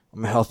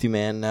I'm a healthy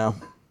man now.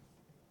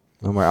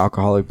 No more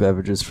alcoholic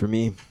beverages for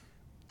me.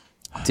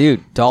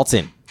 Dude,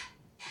 Dalton.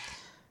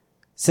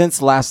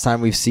 Since last time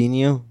we've seen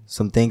you,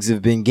 some things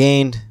have been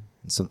gained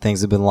and some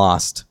things have been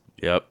lost.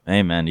 Yep.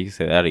 Hey, man, you can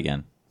say that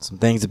again. Some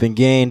things have been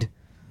gained.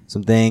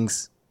 Some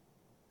things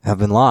have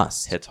been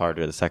lost. Hits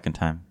harder the second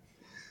time.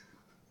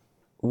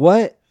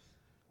 What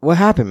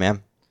happened,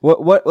 man?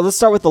 Well, let's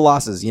start with the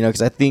losses,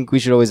 because I think we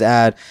should always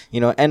add,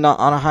 end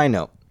on a high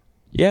note.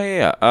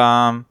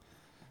 Yeah.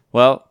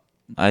 Well,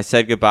 I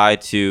said goodbye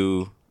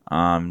to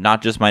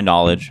not just my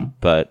knowledge,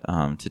 but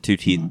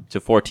to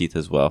 4 teeth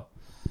as well.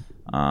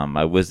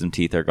 My wisdom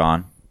teeth are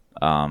gone.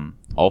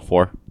 All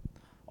 4.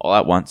 All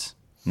at once.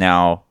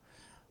 Now,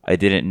 I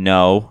didn't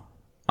know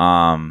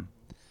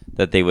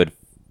that they would...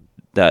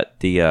 That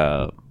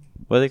the...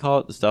 what do they call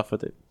it? The stuff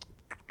with it?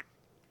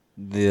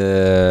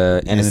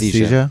 The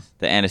anesthesia.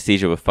 The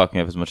anesthesia would fuck me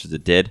up as much as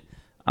it did.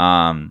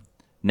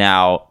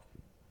 Now,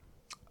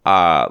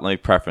 let me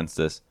preference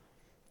this.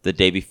 The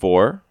day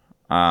before,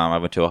 I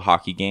went to a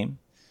hockey game,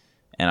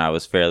 and I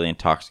was fairly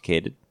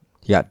intoxicated.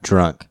 You got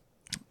drunk.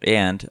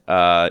 And,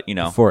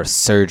 for a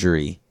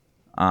surgery.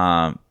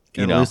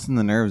 Loosen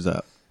the nerves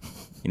up.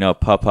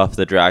 Puff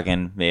the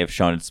dragon may have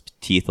shown its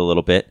teeth a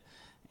little bit.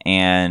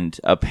 And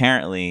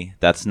apparently,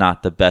 that's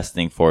not the best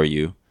thing for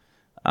you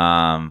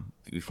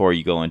before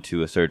you go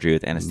into a surgery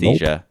with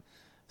anesthesia. Nope.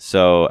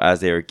 So, as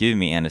they were giving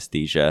me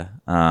anesthesia,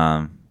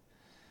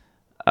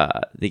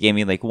 they gave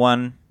me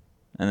one,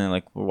 and then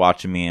we're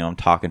watching me, and I'm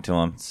talking to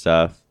them and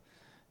stuff.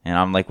 And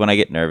I'm when I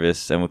get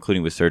nervous, and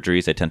including with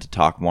surgeries, I tend to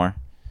talk more.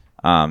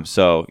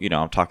 So,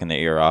 I'm talking their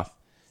ear off.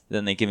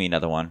 Then they give me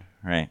another one,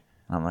 right?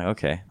 And I'm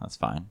okay, that's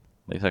fine.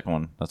 The second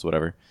one, that's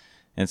whatever.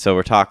 And so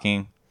we're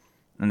talking,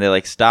 and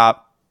they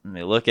stop, and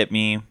they look at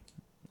me,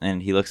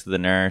 and he looks at the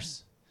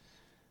nurse,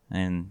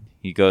 and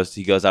he goes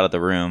out of the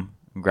room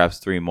and grabs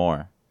 3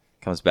 more,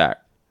 comes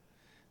back.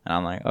 And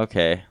I'm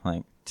okay,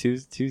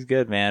 two's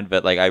good, man.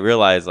 But I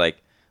realize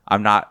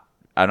I'm not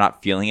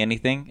feeling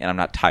anything, and I'm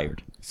not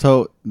tired.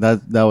 So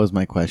that was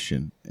my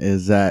question.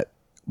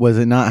 Was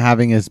it not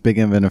having as big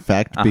of an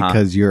effect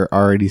because you're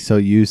already so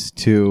used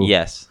to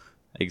Yes,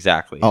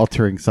 exactly.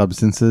 altering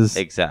substances?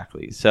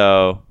 Exactly.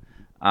 So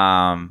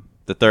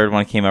the third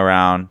one came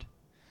around,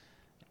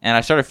 and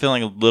I started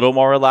feeling a little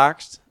more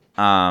relaxed.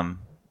 And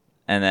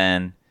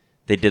then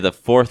they did the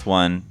 4th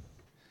one,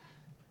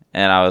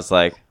 and I was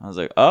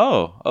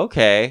oh,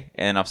 okay.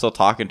 And I'm still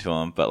talking to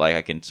him, but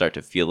I can start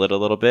to feel it a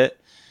little bit.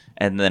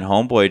 And then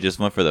homeboy just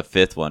went for the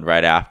 5th one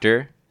right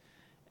after.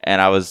 And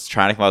I was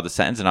trying to come out with the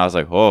sentence, and I was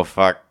oh,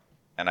 fuck.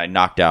 And I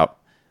knocked out.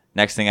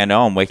 Next thing I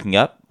know, I'm waking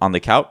up on the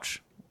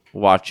couch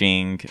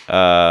watching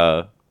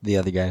the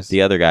other guys.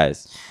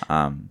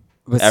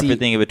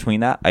 Everything in between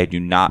that, I do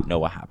not know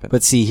what happened.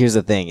 But see, here's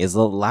the thing, is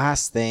the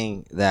last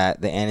thing that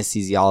the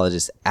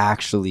anesthesiologist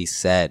actually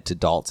said to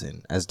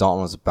Dalton, as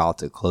Dalton was about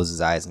to close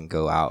his eyes and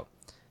go out,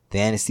 the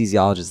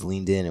anesthesiologist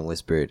leaned in and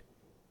whispered,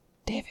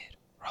 "David,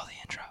 roll the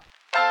intro."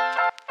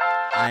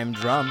 I'm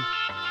drum.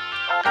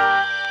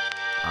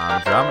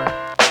 I'm drummer.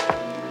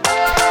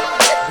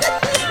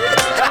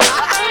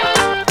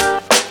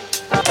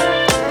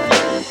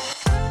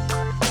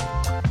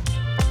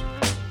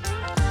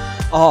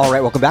 All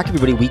right, welcome back,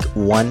 everybody. Week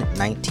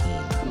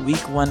 119.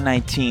 Week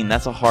 119.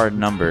 That's a hard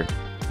number.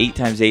 8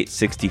 times 8,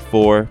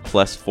 64.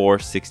 Plus 4,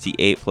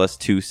 68. Plus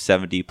 2,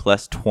 70.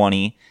 Plus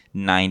 20,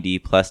 90.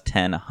 Plus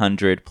 10,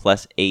 100.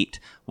 Plus 8,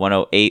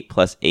 108.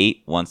 Plus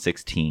 8,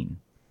 116.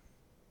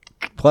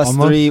 Plus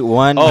 3,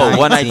 119. Oh,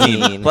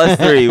 119. Plus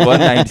 3,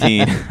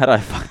 119. How did I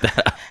fuck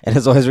that up? And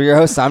as always, we're your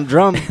hosts. I'm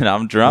Drum. And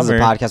I'm Drummer. This is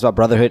a podcast about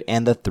brotherhood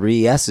and the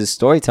 3 S's: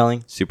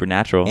 storytelling,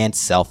 supernatural, and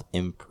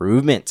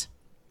self-improvement.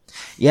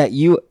 Yeah,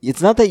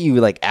 it's not that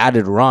you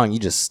added wrong, you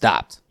just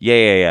stopped.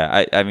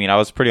 Yeah. I mean, I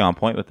was pretty on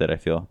point with it, I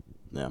feel.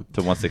 Yeah.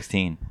 To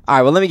 116. All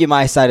right, well, let me get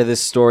my side of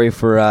this story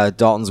for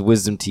Dalton's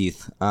wisdom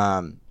teeth.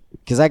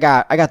 Because I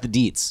got the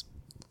deets.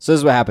 So this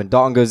is what happened.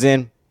 Dalton goes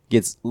in,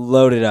 gets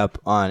loaded up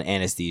on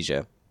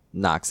anesthesia,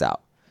 knocks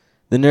out.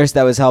 The nurse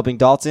that was helping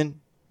Dalton,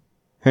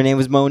 her name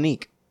was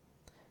Monique.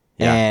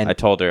 Yeah, and I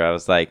told her, I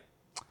was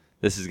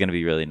this is going to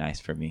be really nice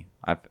for me.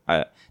 Now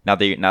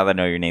that I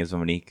know your name's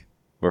Monique,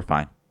 we're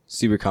fine.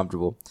 Super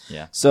comfortable.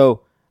 Yeah.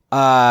 So,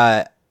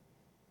 I'm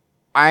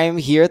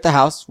here at the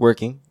house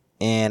working,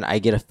 and I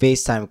get a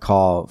FaceTime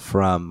call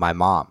from my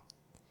mom,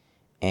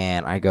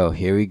 and I go,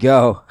 "Here we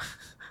go,"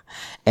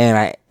 and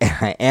I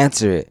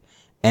answer it,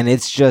 and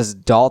it's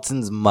just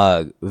Dalton's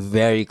mug,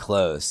 very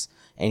close,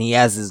 and he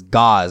has his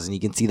gauze, and you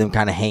can see them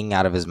kind of hanging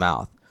out of his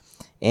mouth.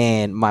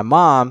 And my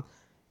mom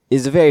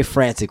is a very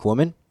frantic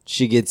woman.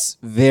 She gets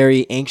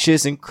very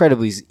anxious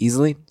incredibly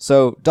easily.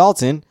 So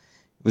Dalton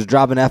was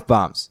dropping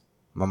F-bombs.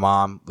 My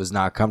mom was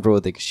not comfortable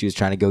with it because she was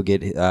trying to go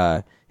get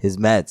his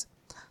meds.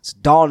 So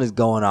Dalton is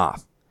going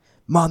off.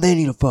 "Mom, they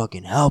need to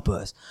fucking help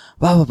us."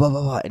 Blah, blah, blah,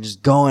 blah, blah. And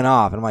just going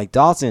off. And I'm like,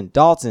 Dalton,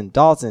 trying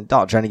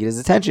to get his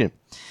attention.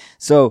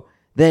 So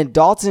then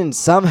Dalton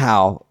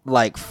somehow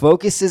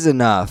focuses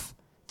enough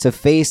to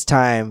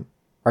FaceTime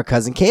our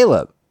cousin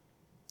Caleb.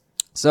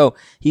 So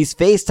he's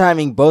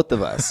FaceTiming both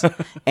of us,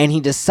 and he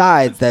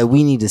decides that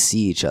we need to see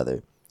each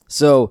other.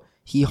 So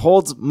he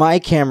holds my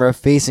camera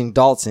facing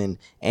Dalton,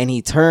 and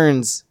he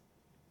turns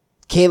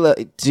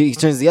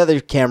the other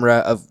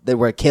camera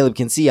where Caleb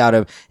can see out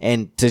of,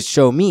 and to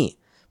show me.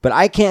 But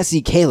I can't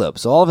see Caleb,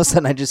 so all of a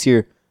sudden I just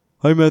hear,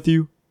 "Hi,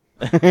 Matthew,"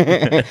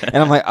 and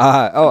I'm like,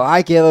 "Oh,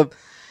 hi, Caleb."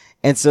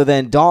 And so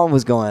then Dalton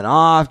was going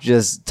off,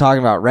 just talking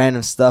about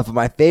random stuff. But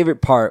my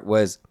favorite part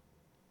was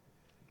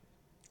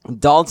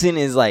Dalton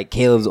is like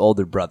Caleb's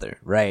older brother,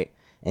 right?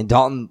 And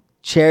Dalton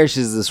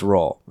cherishes this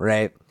role,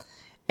 right?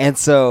 And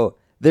so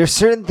there's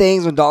certain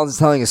things when Dalton's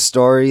telling a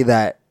story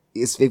that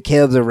if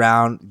Caleb's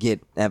around,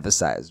 get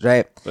emphasized,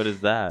 right? What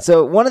is that?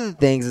 So one of the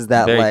things is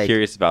that I'm very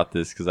curious about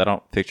this because I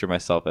don't picture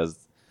myself as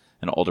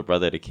an older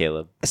brother to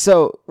Caleb.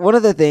 So one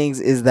of the things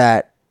is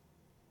that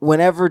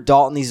whenever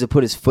Dalton needs to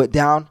put his foot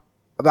down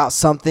about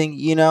something,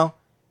 he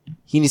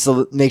needs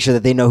to make sure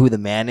that they know who the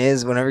man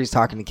is. Whenever he's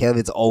talking to Caleb,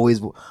 it's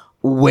always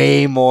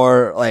way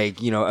more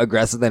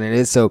aggressive than it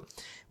is. So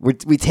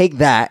we take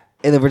that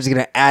and then we're just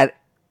going to add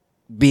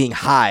being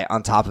high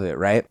on top of it,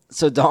 right?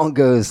 So Dalton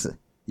goes,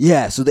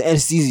 "Yeah, so the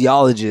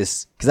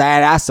anesthesiologist," because I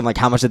had asked him, like,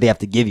 how much did they have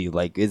to give you?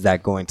 Like, is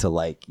that going to,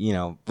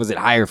 was it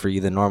higher for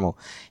you than normal?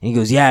 And he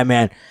goes, "Yeah,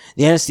 man,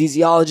 the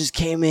anesthesiologist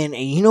came in,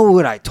 and you know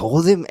what I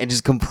told him?" And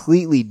just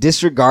completely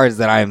disregards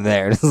that I'm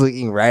there. Just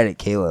looking right at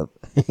Caleb.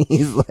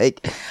 He's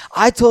like,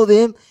 "I told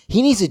him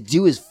he needs to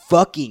do his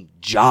fucking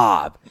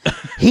job.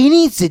 He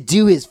needs to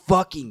do his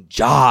fucking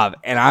job."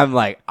 And I'm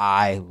like,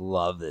 I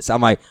love this.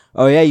 I'm like,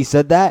 "Oh, yeah, you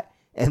said that?"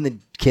 And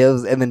then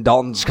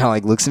Dalton just kind of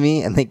like looks at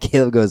me, and then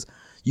Caleb goes,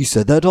 "You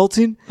said that,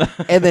 Dalton?"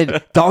 And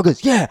then Dalton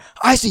goes, "Yeah,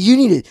 I said you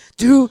need to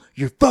do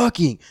your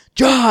fucking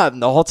job."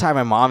 And the whole time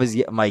my mom is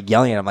like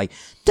yelling at him, like,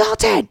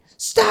 "Dalton,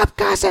 stop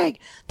cussing."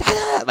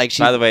 Like,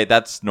 by the way,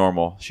 that's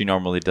normal. She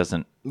normally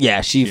doesn't.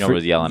 Yeah, she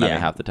was yelling at me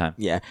half the time.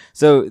 Yeah.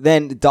 So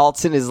then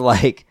Dalton is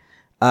like,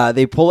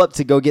 they pull up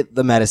to go get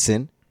the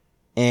medicine,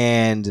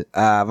 and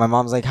my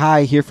mom's like,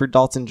 "Hi, here for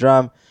Dalton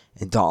Drum."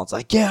 And Dalton's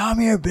like, "Yeah, I'm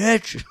here,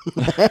 bitch."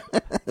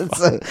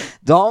 So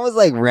Dalton was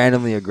like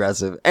randomly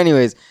aggressive.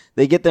 Anyways,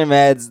 they get their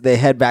meds. They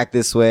head back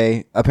this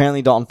way.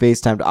 Apparently, Dalton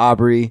FaceTimed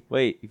Aubrey.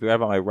 Wait, you forgot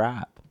about my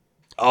rap.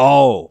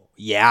 Oh,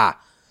 yeah.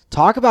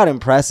 Talk about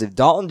impressive.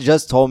 Dalton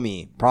just told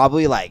me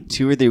probably like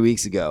 2 or 3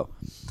 weeks ago.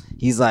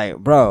 He's like,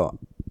 "Bro,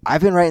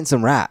 I've been writing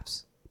some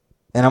raps."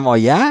 And I'm all,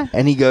 "Yeah?"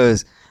 And he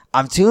goes,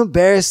 "I'm too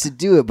embarrassed to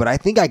do it, but I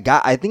think I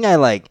got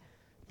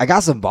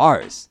some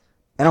bars."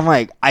 And I'm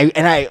like,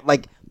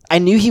 I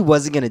knew he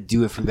wasn't going to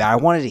do it for me. I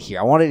wanted to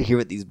hear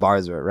what these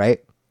bars were,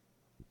 right?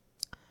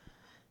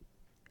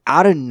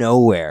 Out of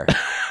nowhere,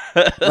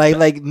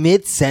 like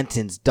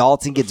mid-sentence,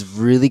 Dalton gets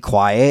really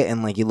quiet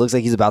and like he looks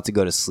like he's about to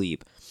go to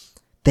sleep.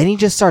 Then he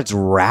just starts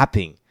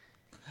rapping.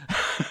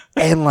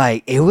 And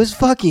like, it was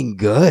fucking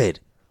good.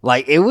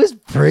 Like, it was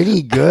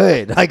pretty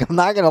good. Like, I'm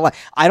not going to lie.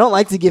 I don't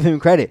like to give him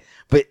credit,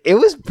 but it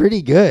was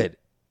pretty good.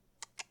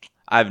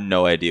 I have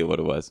no idea what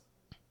it was.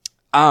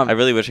 I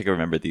really wish I could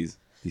remember these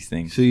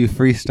things. So you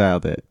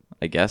freestyled it?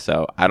 I guess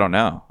so. I don't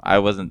know. I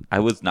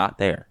was not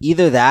there.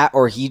 Either that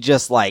or he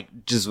just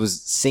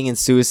was singing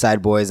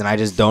Suicide Boys and I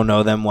just don't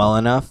know them well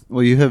enough.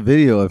 Well, you have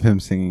video of him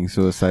singing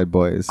Suicide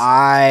Boys.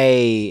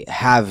 I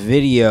have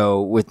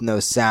video with no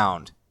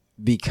sound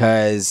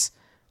because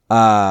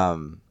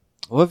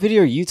what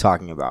video are you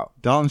talking about?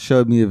 Dalton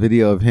showed me a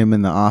video of him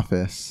in the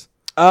office.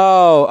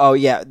 Oh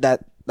yeah,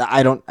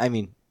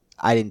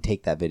 I didn't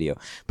take that video,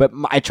 but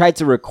I tried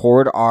to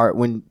record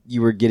when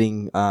you were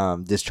getting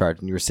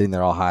discharged and you were sitting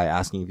there all high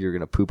asking if you were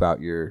going to poop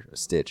out your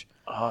stitch.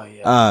 Oh,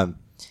 yeah.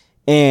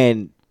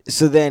 And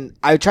so then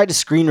I tried to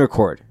screen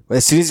record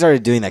as soon as I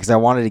started doing that because I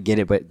wanted to get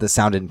it, but the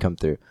sound didn't come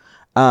through.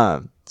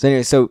 So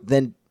anyway, so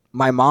then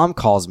my mom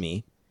calls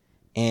me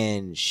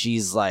and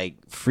she's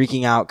like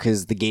freaking out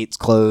because the gate's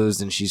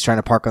closed and she's trying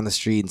to park on the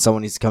street and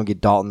someone needs to come get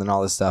Dalton and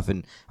all this stuff.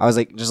 And I was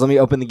like, just let me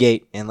open the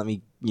gate and let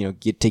me,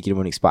 take you to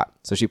Monique's spot.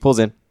 So she pulls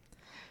in.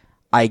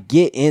 I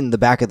get in the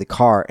back of the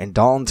car and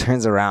Dalton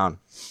turns around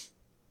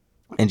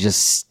and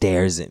just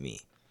stares at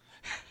me.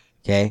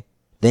 Okay.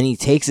 Then he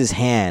takes his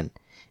hand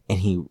and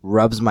he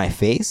rubs my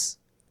face.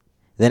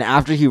 Then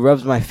after he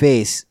rubs my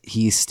face,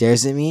 he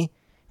stares at me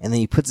and then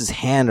he puts his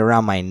hand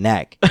around my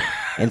neck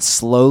and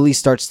slowly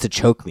starts to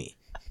choke me.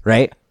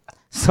 Right.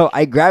 So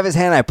I grab his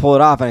hand, I pull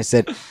it off and I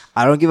said,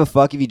 "I don't give a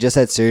fuck if you just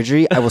had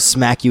surgery. I will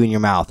smack you in your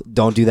mouth.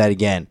 Don't do that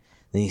again."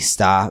 Then he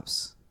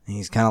stops. And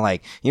he's kind of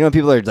like, when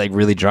people are like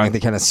really drunk,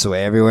 they kind of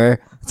sway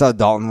everywhere. That's how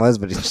Dalton was,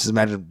 but just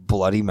imagine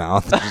bloody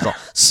mouth, and just all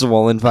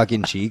swollen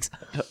fucking cheeks.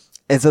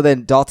 And so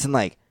then Dalton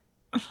like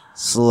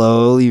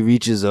slowly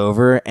reaches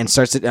over and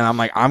starts it, and I'm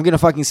like, "I'm gonna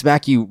fucking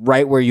smack you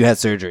right where you had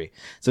surgery."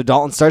 So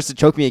Dalton starts to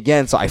choke me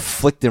again, so I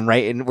flicked him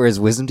right in where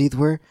his wisdom teeth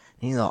were.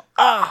 And he's all,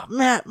 "Ah,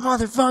 Matt,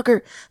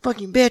 motherfucker,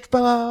 fucking bitch,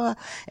 blah, blah, blah."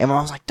 And my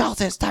mom's like,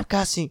 "Dalton, stop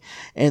cussing."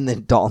 And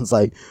then Dalton's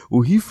like,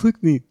 "Well, he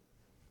flicked me."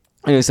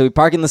 Anyway, so we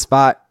park in the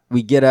spot.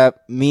 We get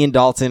up. Me and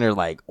Dalton are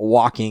like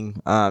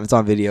walking. It's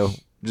on video.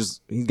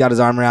 He's got his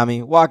arm around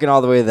me, walking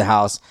all the way to the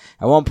house.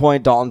 At one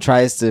point, Dalton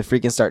tries to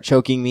freaking start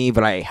choking me,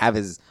 but I have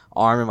his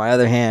arm in my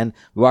other hand.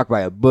 We walk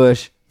by a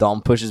bush.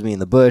 Dalton pushes me in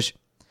the bush.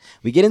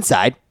 We get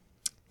inside,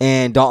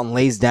 and Dalton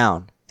lays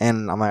down.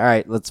 And I'm like, all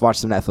right, let's watch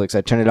some Netflix.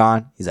 I turn it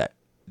on. He's like,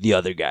 The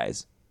Other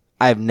Guys.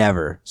 I've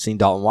never seen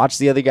Dalton watch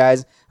The Other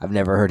Guys. I've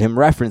never heard him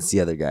reference The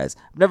Other Guys.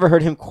 I've never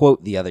heard him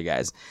quote The Other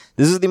Guys.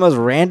 This is the most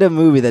random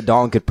movie that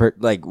Dalton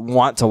could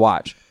want to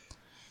watch.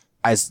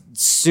 As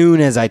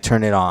soon as I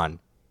turn it on,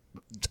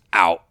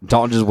 out.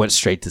 Dalton just went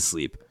straight to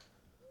sleep.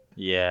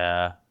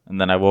 Yeah. And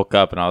then I woke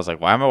up and I was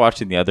like, why am I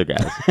watching The Other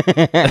Guys?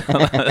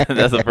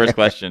 That's the first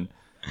question.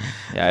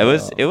 Yeah,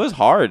 it was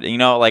hard. You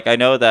know, like I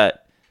know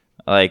that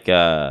like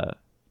I'm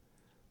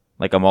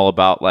all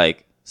about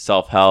like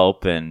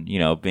self-help and, you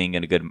know, being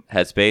in a good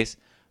headspace,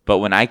 but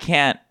when I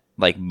can't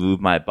like move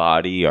my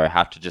body or I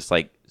have to just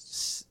like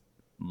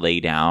lay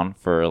down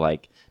for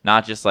like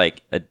not just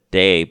like a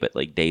day but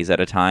like days at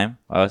a time,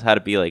 I always had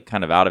to be like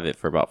kind of out of it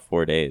for about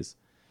 4 days.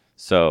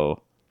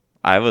 So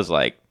I was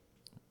like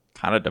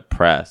kind of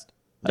depressed.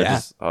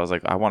 Yeah. I was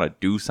like, I want to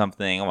do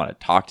something. I want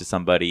to talk to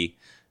somebody.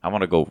 I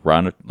want to go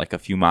run like a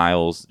few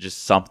miles,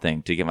 just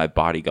something to get my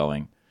body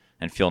going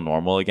and feel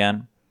normal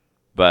again.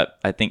 But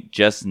I think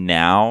just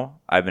now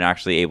I've been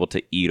actually able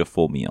to eat a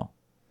full meal.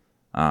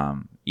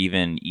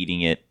 Even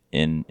eating it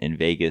in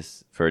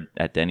Vegas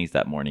at Denny's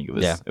that morning,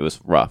 it was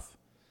rough.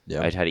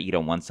 Yeah. I had to eat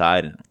on one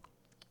side and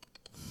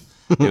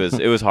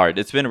it was hard.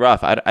 It's been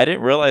rough. I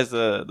didn't realize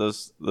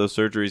those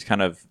surgeries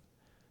kind of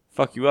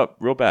fuck you up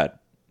real bad.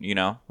 You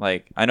know,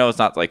 like I know it's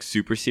not like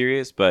super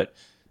serious, but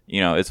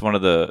you know, it's one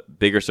of the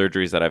bigger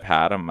surgeries that I've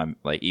had on my,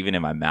 like even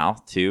in my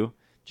mouth too.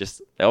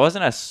 Just that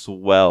wasn't as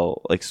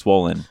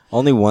swollen.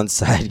 Only one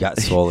side got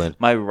swollen.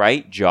 My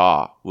right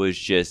jaw was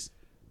just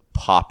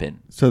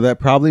popping. So that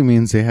probably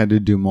means they had to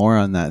do more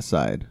on that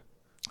side.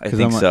 I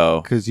think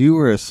so. Because you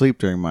were asleep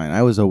during mine.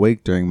 I was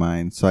awake during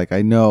mine. So like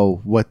I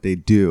know what they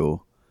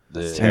do.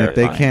 It's And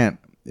terrifying.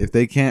 if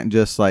they can't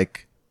just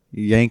like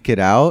yank it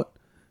out,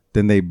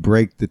 then they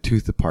break the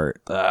tooth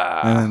apart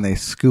and then they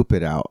scoop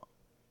it out.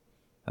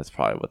 That's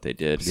probably what they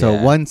did. So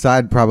Yeah. one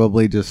side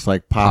probably just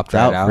like popped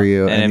right out out. for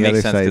you, And it the makes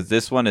other sense side. because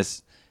this one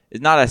is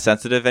not as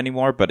sensitive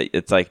anymore, but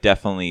it's like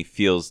definitely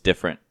feels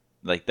different.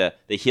 Like the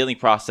healing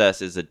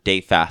process is a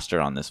day faster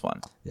on this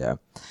one. Yeah.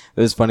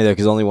 It was funny though,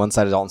 because only one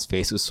side of Dalton's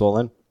face was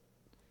swollen.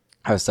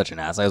 I was such an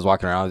ass. I was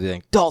walking around being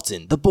like,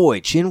 Dalton, the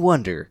boy, chin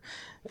wonder.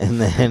 And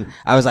then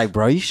I was like,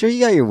 bro, you sure you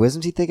got your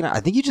wisdom teeth taken out? I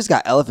think you just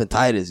got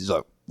elephantitis. He's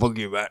like, fuck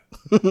you, man.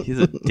 He's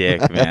a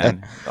dick,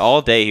 man.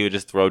 All day he would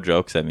just throw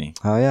jokes at me.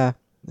 Oh, yeah.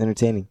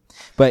 Entertaining.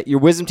 But your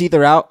wisdom teeth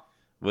are out.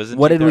 What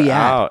What did we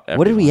add?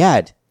 What did we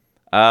add?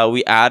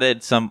 We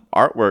added some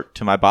artwork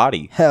to my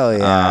body. Hell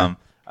yeah.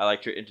 I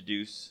like to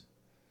introduce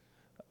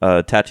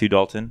Tattoo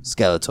Dalton.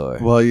 Skeletor.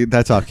 Well,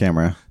 that's off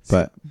camera,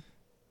 but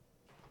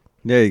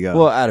there you go.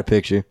 We'll add a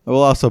picture.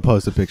 We'll also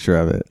post a picture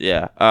of it.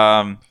 Yeah.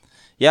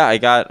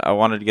 I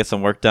wanted to get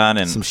some work done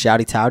and Some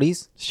shouty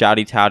touties.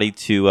 shouty touty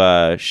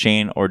to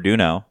Shane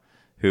Orduno,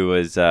 who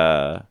was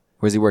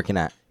Where's he working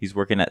at? he's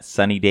working at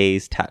Sunny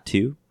Days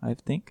Tattoo, I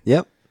think.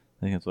 Yep.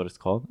 I think that's what it's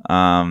called.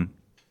 And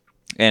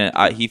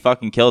he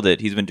fucking killed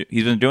it. He's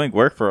been doing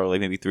work for like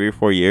maybe 3 or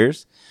 4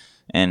 years,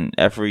 and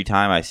every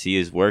time I see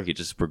his work, it's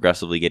just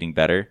progressively getting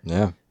better.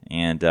 Yeah.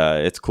 And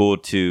it's cool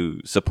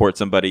to support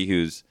somebody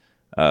who's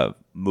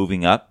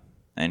moving up,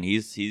 and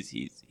he's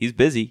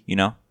busy. You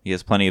know, he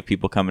has plenty of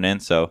people coming in.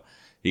 So, if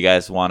you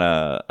guys want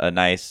a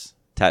nice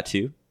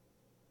tattoo,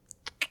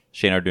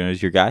 Shane Orduno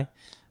is your guy.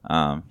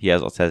 He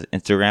also has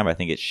Instagram. I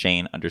think it's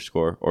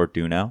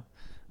Shane_Orduno.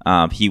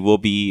 He will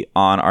be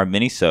on our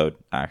minisode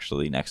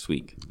actually next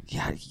week.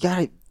 Yeah, you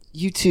got it.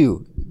 You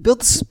two. Build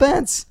the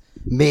suspense.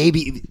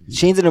 Maybe.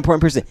 Shane's an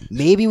important person.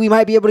 Maybe we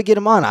might be able to get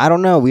him on. I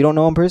don't know. We don't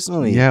know him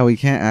personally. Yeah, we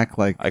can't act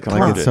like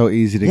confirmed it's it. so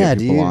easy to Yeah, get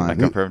people dude. on. I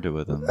confirmed it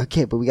with him.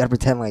 Okay, but we got to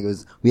pretend like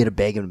we had to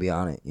beg him to be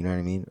on it. You know what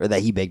I mean? Or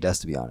that he begged us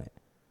to be on it.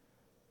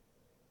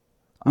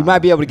 We might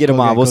be able to get him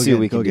on. We'll see what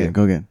we can do.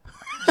 Go again.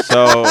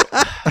 So,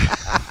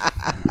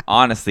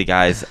 honestly,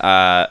 guys,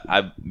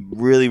 I'm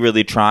really,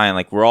 really trying.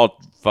 Like, we're all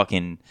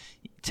fucking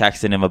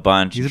texting him a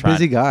bunch. He's a trying-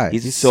 busy guy.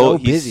 He's so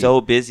He's busy.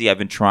 so busy. We've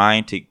been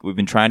trying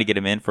to get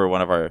him in for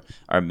one of our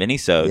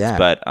minisodes, Yeah.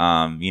 but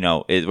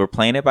we're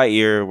playing it by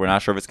ear. We're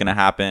not sure if it's gonna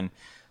happen.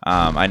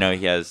 I know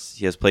he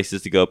has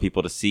places to go,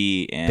 people to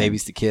see, and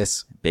Babies to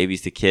kiss.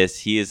 babies to kiss.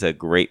 He is a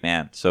great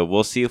man. So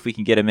we'll see if we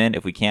can get him in.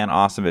 If we can,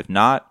 awesome. If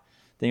not,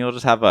 then you'll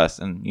just have us.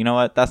 And you know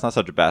what? That's not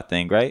such a bad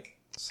thing, right?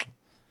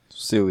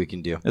 See what we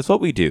can do. It's what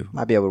we do.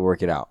 Might be able to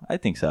work it out. I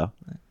think so.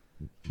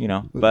 You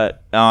know,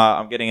 but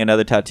I'm getting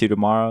another tattoo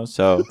tomorrow,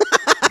 so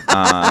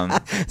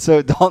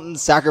So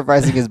Dalton's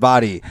sacrificing his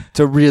body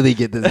to really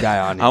get this guy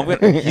on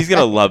here. he's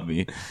gonna love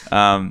me.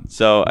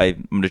 So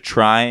I'm gonna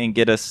try and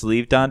get a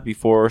sleeve done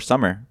before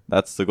summer.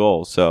 That's the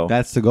goal. So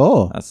That's the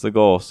goal. that's the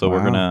goal. So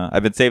Wow.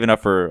 I've been saving up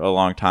for a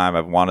long time.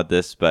 I've wanted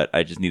this, but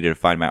I just needed to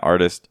find my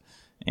artist,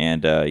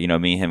 and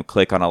me and him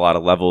click on a lot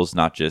of levels,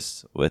 not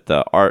just with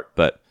art,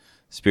 but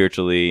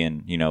spiritually,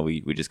 and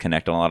we just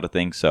connect on a lot of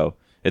things. So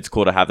it's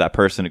cool to have that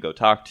person to go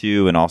talk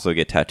to and also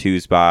get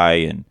tattoos by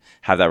and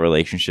have that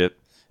relationship.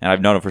 And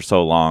I've known it for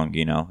so long,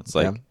 you know. It's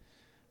like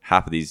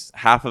half of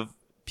the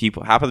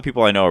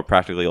people I know are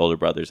practically older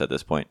brothers at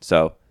this point.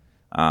 So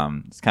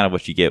it's kind of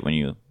what you get when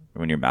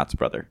you're Matt's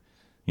brother,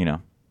 you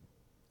know.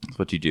 That's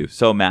what you do.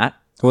 So Matt,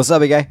 what's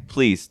up, big guy?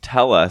 Please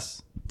tell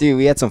us. Dude,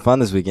 we had some fun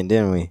this weekend,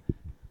 didn't we?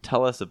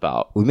 Tell us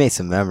about. We made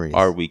some memories.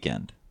 Our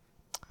weekend.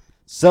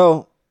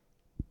 So,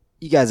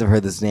 you guys have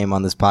heard this name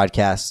on this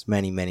podcast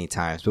many, many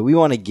times, but we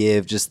want to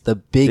give just the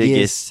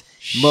biggest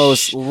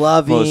most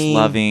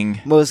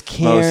loving, most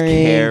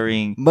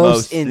caring,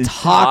 most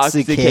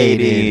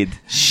intoxicated,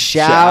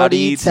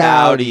 shouty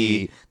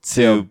touty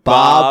to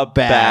Bob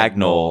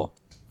Bagnall.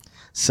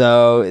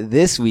 So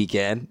this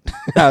weekend,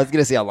 I was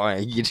going to see how long I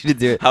can get you to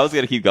do it. I was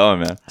going to keep going,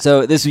 man.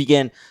 So this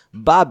weekend,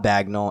 Bob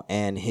Bagnall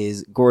and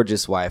his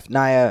gorgeous wife,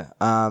 Naya,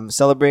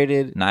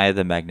 celebrated... Naya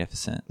the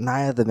Magnificent.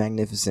 That's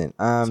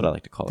what I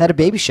like to call her. Had a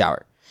baby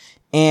shower.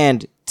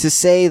 And to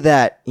say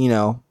that, you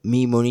know,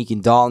 me, Monique,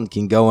 and Dalton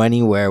can go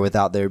anywhere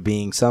without there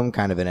being some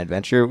kind of an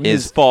adventure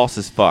is false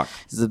as fuck.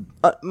 It's the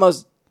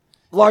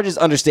largest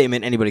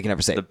understatement anybody can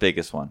ever say. The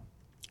biggest one.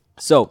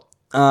 So,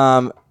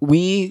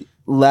 we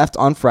left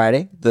on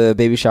Friday. The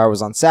baby shower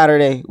was on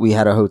Saturday. We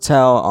had a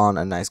hotel on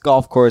a nice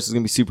golf course. It's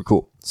going to be super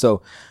cool.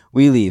 So,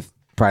 we leave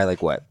probably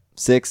like what?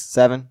 6,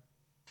 7?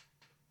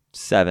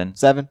 7.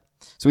 So,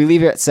 we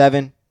leave here at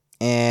 7.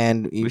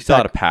 And we still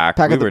had to pack.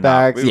 We were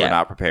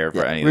not prepared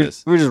for any of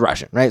this. We were just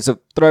rushing, right? So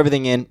throw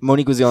everything in.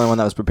 Monique was the only one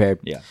that was prepared.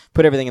 Yeah.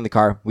 Put everything in the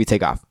car. We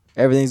take off.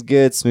 Everything's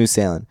good, smooth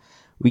sailing.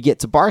 We get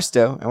to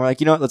Barstow, and we're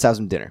like, you know what? Let's have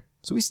some dinner.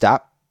 So we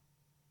stop,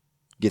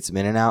 get some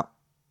In-N-Out,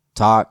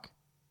 talk,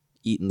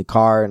 eat in the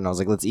car, and I was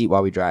like, let's eat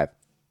while we drive.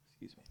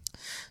 Excuse me.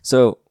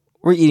 So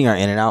we're eating our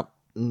In-N-Out,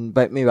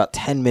 but maybe about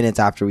 10 minutes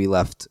after we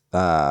left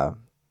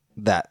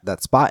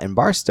that spot in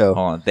Barstow.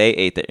 Hold on, they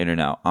ate the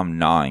In-N-Out. I'm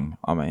gnawing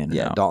on my In-N-Out.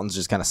 Yeah, Dalton's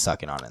just kind of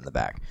sucking on it in the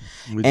back.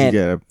 Would you get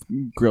a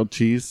grilled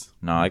cheese?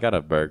 No, I got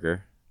a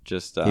burger.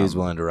 Just he was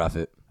willing to rough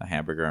it. A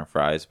hamburger and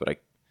fries,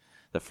 but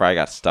the fry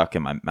got stuck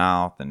in my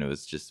mouth and it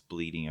was just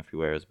bleeding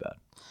everywhere. It was bad.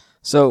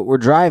 So we're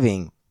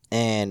driving,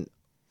 and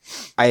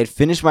I had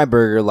finished my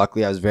burger.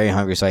 Luckily, I was very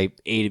hungry, so I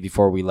ate it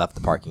before we left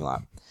the parking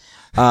lot.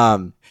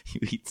 You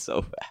eat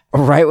so fast.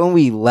 Right when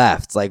we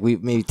left, like we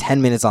maybe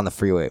 10 minutes on the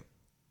freeway,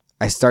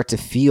 I start to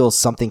feel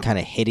something kind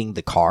of hitting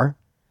the car,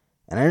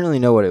 and I didn't really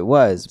know what it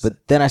was,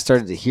 but then I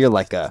started to hear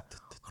like a,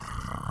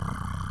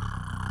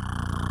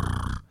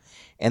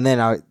 and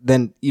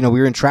then we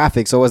were in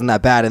traffic, so it wasn't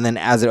that bad. And then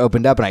as it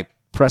opened up and I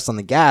pressed on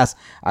the gas,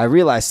 I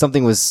realized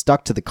something was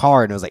stuck to the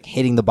car and it was like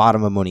hitting the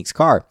bottom of Monique's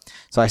car.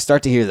 So I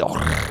start to hear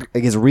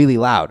it gets really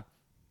loud.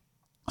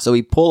 So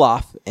we pull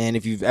off, and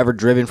if you've ever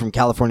driven from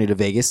California to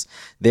Vegas,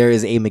 there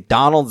is a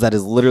McDonald's that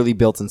is literally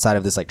built inside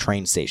of this like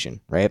train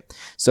station, right?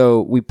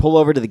 So we pull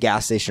over to the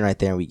gas station right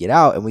there, and we get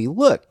out and we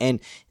look,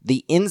 and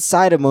the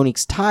inside of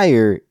Monique's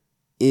tire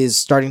is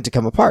starting to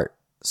come apart.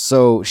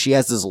 So she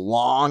has this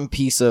long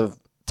piece of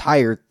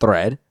tire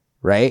thread,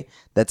 right,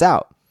 that's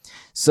out.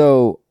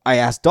 So I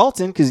asked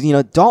Dalton, because you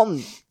know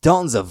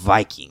Dalton's a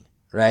Viking,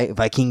 right?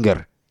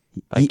 Vikinger.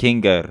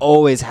 He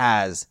always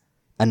has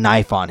a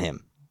knife on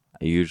him.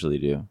 I usually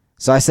do.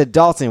 So I said,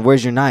 Dalton,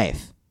 where's your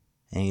knife?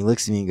 And he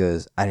looks at me and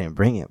goes, I didn't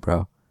bring it,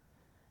 bro.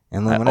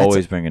 And I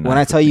always bring a knife. When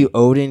I tell you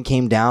Odin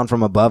came down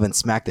from above and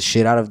smacked the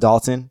shit out of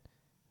Dalton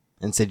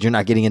and said, you're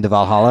not getting into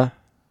Valhalla.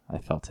 I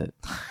felt it.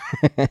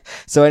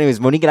 So anyways,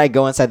 Monique and I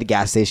go inside the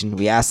gas station.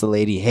 We ask the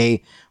lady,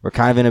 hey, we're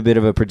kind of in a bit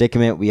of a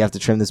predicament. We have to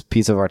trim this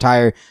piece of our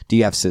tire. Do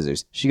you have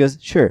scissors? She goes,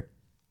 sure.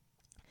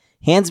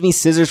 Hands me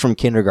scissors from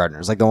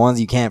kindergartners, like the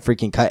ones you can't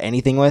freaking cut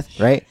anything with,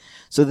 right?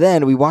 So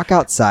then we walk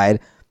outside.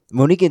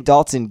 Monique and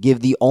Dalton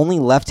give the only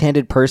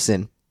left-handed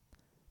person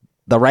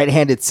the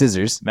right-handed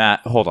scissors.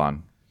 Matt, hold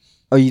on.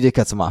 Oh, you did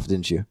cut some off,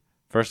 didn't you?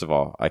 First of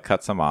all, I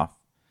cut some off.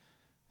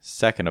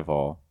 Second of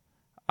all,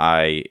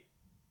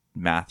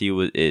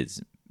 Matthew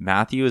is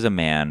a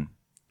man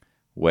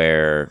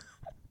where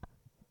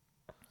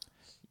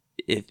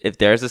if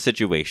there's a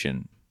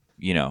situation,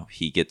 you know,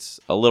 he gets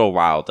a little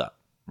riled up,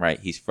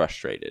 right? He's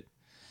frustrated.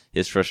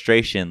 His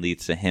frustration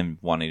leads to him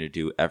wanting to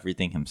do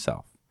everything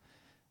himself.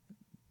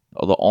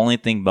 The only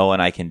thing Mo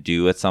and I can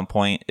do at some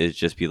point is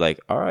just be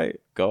like, all right,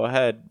 go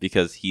ahead,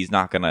 because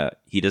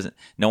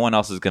no one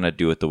else is going to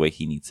do it the way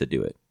he needs to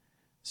do it.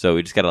 So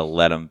we just got to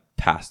let him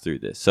pass through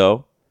this.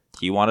 So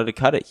he wanted to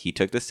cut it. He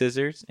took the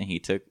scissors and he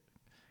took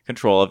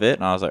control of it.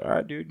 And I was like, all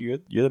right, dude,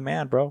 you're the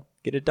man, bro.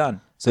 Get it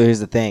done. So here's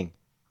the thing.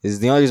 This is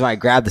the only reason why I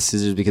grabbed the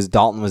scissors, because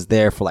Dalton was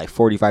there for like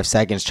 45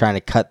 seconds trying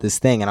to cut this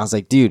thing. And I was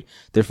like, dude,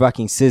 they're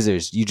fucking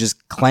scissors. You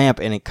just clamp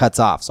and it cuts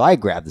off. So I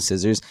grabbed the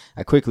scissors.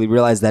 I quickly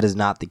realized that is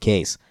not the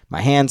case.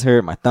 My hands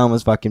hurt. My thumb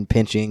was fucking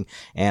pinching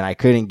and I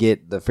couldn't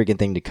get the freaking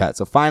thing to cut.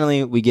 So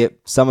finally we get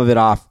some of it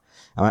off.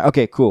 I'm like,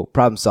 okay, cool.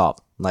 Problem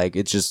solved. Like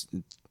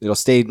it'll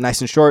stay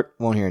nice and short.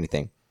 Won't hear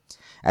anything.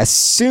 As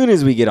soon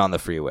as we get on the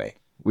freeway,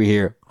 we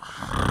hear...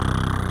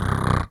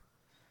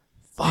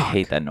 I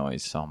hate that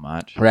noise so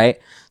much. Right?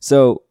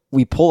 So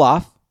we pull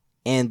off,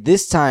 and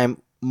this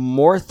time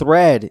more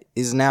thread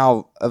is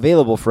now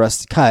available for us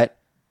to cut.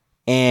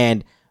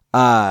 And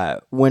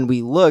when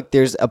we look,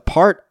 there's a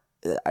part,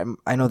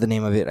 I know the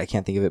name of it, I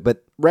can't think of it,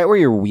 but right where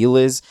your wheel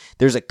is,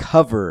 there's a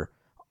cover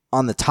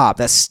on the top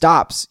that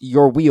stops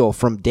your wheel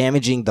from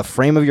damaging the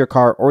frame of your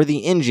car or the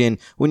engine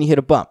when you hit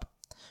a bump.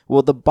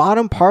 Well, the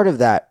bottom part of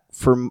that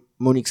for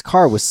Monique's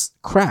car was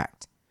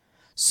cracked.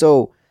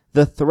 So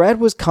the thread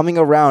was coming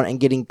around and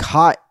getting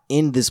caught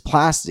in this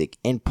plastic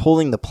and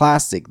pulling the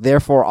plastic,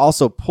 therefore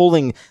also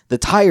pulling the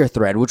tire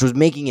thread, which was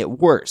making it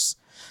worse.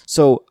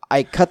 So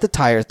I cut the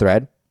tire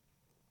thread,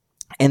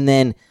 and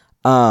then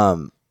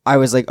I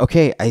was like,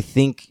 okay, I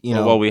think, you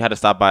know. Well, we had to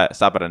stop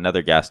at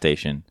another gas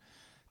station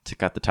to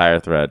cut the tire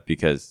thread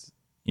because,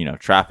 you know,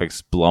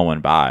 traffic's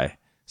blowing by.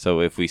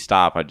 So if we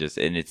stop, and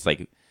it's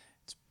like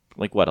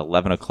what,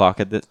 11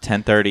 o'clock at the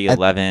 10:30,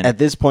 11. At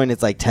this point,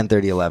 it's like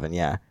 10:30, 11.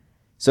 Yeah.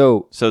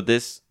 So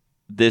this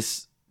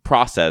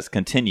process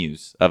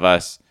continues of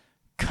us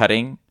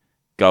cutting,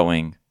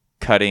 going,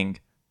 cutting,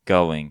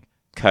 going,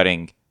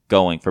 cutting,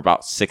 going for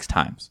about 6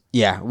 times.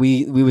 Yeah,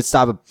 we would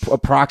stop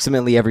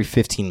approximately every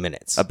 15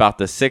 minutes. About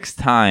the 6th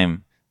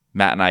time,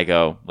 Matt and I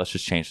go, let's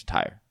just change the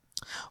tire.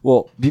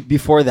 Well,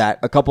 before that,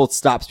 a couple of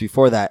stops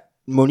before that,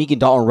 Monique and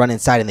Dalton run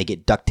inside and they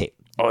get duct tape.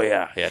 Oh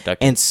yeah, duct tape.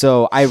 And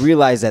so I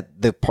realized that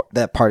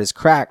that part is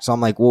cracked. So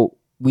I'm like, well,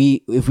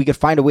 if we could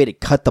find a way to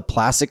cut the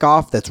plastic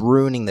off that's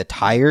ruining the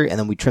tire, and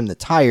then we trim the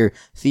tire,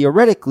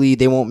 theoretically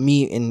they won't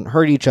meet and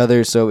hurt each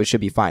other, so it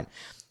should be fine.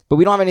 But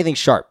we don't have anything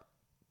sharp.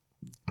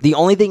 The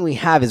only thing we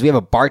have is we have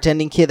a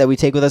bartending kit that we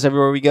take with us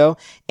everywhere we go,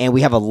 and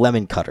we have a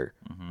lemon cutter,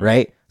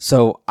 right?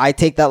 So I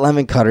take that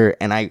lemon cutter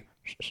and I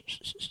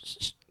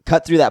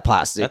cut through that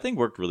plastic. That thing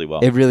worked really well.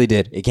 It really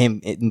did.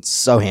 It's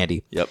so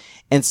handy. Yep.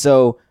 And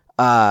so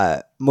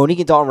Monique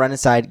and Dalton run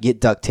inside,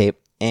 get duct tape,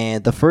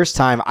 and the first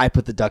time I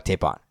put the duct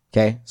tape on.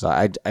 Okay, so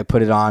I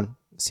put it on,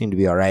 seemed to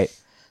be all right.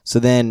 So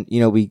then, you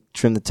know, we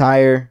trim the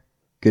tire,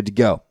 good to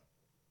go.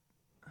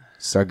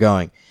 Start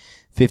going.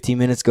 15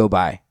 minutes go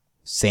by,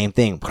 same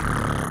thing.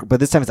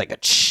 But this time it's like a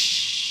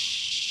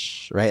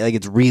right? Like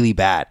it's really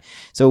bad.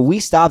 So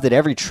we stopped at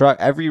every truck,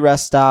 every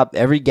rest stop,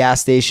 every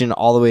gas station,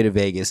 all the way to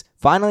Vegas.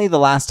 Finally, the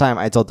last time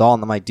I told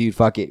Dalton, I'm like, dude,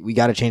 fuck it. We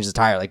got to change the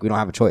tire. Like, we don't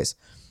have a choice.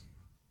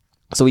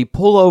 So we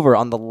pull over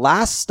on the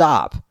last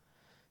stop.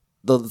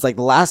 It's like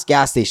the last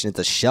gas station. It's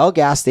a Shell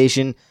gas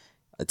station.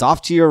 It's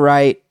off to your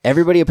right.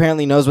 Everybody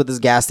apparently knows what this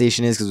gas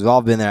station is because we've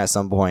all been there at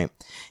some point.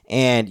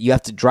 And you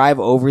have to drive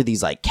over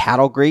these like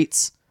cattle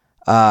grates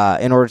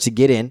in order to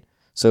get in.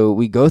 So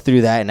we go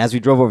through that. And as we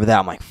drove over that,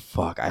 I'm like,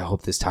 fuck, I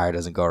hope this tire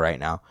doesn't go right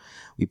now.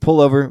 We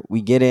pull over,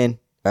 we get in,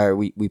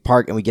 we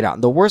park, and we get out.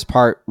 And the worst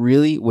part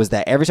really was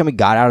that every time we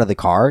got out of the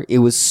car, it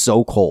was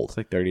so cold. It's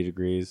like 30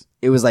 degrees.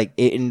 It was like,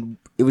 it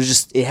was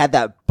just, it had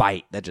that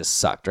bite that just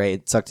sucked, right?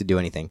 It sucked to do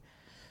anything.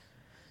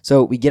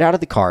 So we get out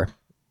of the car.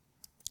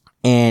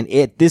 And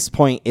at this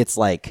point, it's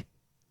like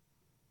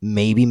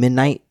maybe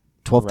midnight,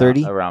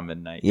 12:30? Around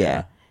midnight,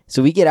 yeah.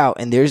 So we get out,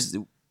 and there's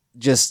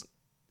just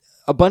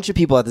a bunch of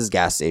people at this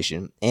gas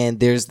station. And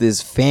there's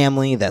this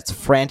family that's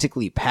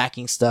frantically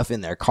packing stuff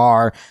in their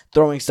car,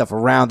 throwing stuff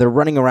around. They're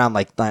running around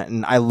like that.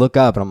 And I look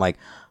up, and I'm like,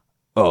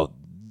 oh,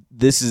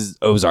 this is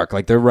Ozark.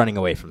 Like, they're running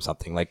away from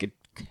something. Like,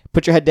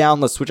 put your head down.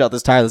 Let's switch out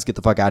this tire. Let's get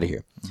the fuck out of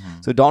here.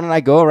 Mm-hmm. So Dawn and I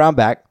go around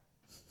back.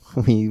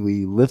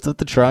 We lift up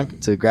the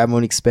trunk to grab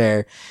Monique's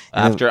spare.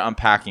 After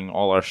unpacking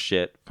all our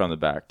shit from the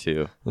back,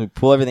 too. We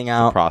pull everything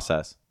out.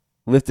 Process.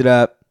 Lift it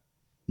up.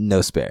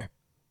 No spare.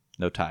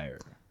 No tire.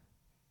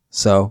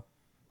 So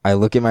I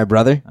look at my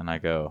brother. And I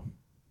go.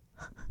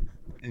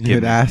 And you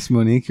had asked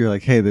Monique, you're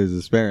like, hey, there's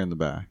a spare in the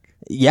back.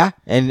 Yeah.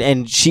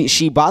 And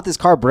she bought this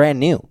car brand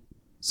new.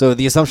 So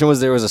the assumption was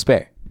there was a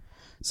spare.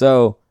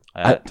 So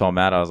I told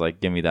Matt, I was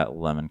like, give me that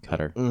lemon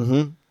cutter.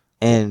 Mm-hmm.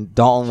 And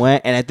Dalton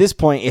went, and at this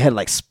point, it had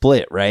like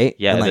split, right?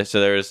 Yeah, like,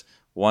 so there was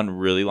one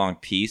really long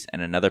piece,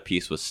 and another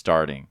piece was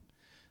starting.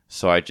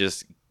 So I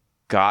just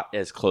got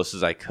as close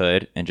as I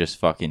could and just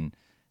fucking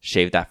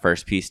shaved that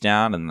first piece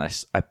down, and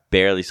I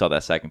barely saw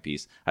that second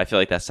piece. I feel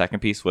like that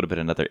second piece would have been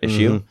another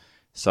issue. Mm-hmm.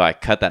 So I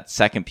cut that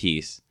second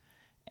piece,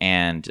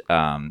 and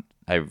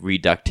I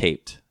re-duct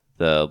taped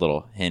the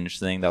little hinge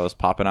thing that was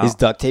popping out. His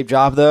duct tape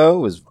job, though,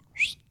 was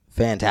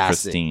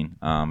fantastic. Pristine.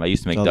 I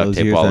used to make duct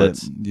tape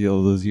wallets.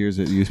 Those years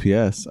at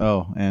UPS.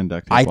 Oh, and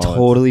duct tape wallets. I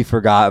totally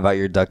forgot about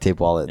your duct tape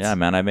wallets. Yeah,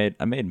 man. I made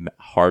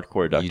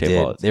hardcore duct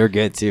tape wallets. They were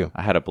good too.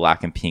 I had a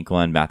black and pink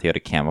one. Matthew had a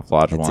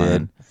camouflage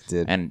one.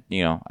 Did. And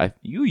you know,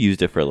 you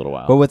used it for a little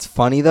while. But what's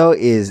funny though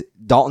is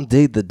Dalton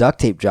did the duct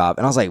tape job,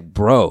 and I was like,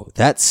 bro,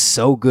 that's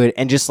so good.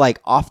 And just like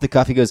off the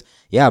cuff, he goes,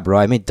 yeah, bro,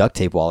 I made duct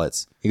tape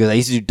wallets. He goes, I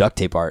used to do duct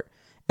tape art.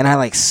 And I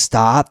like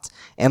stopped,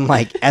 and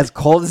like as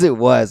cold as it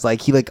was,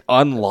 like he like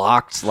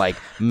unlocked like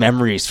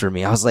memories for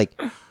me. I was like,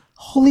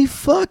 holy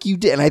fuck, you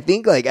did. And I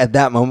think like at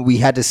that moment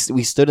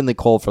we stood in the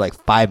cold for like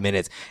 5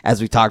 minutes as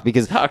we talked,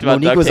 because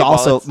Monique was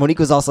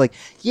also like,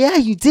 yeah,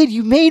 you did,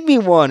 you made me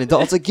one. And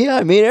Dalton's like, yeah,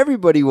 I made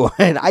everybody one.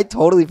 I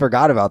totally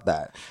forgot about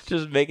that.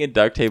 Just making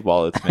duct tape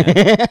wallets, man.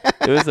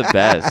 It was the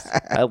best.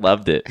 I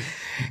loved it.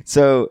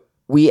 So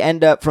we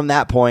end up from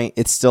that point.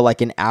 It's still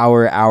like an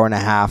hour and a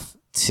half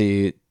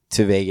to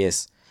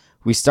Vegas.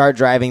 We start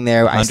driving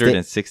there.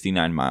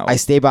 169 miles. I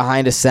stay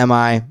behind a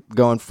semi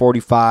going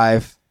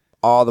 45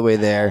 all the way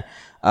there.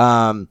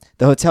 The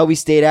hotel we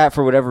stayed at,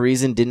 for whatever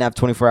reason, didn't have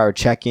 24-hour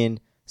check-in.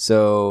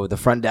 So the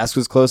front desk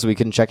was closed, so we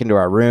couldn't check into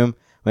our room.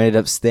 We ended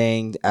up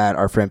staying at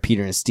our friend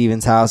Peter and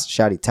Steven's house.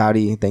 Shouty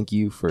touty. Thank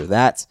you for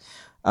that.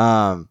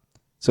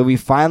 So we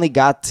finally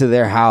got to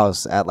their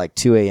house at like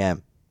 2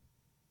 a.m.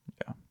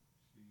 Yeah.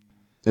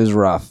 It was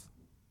rough.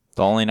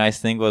 The only nice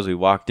thing was we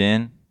walked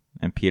in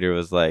and Peter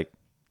was like,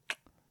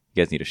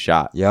 you guys need a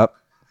shot. Yep.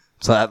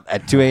 So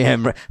at 2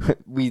 a.m.,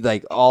 we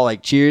like all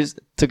like cheers,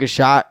 took a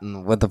shot,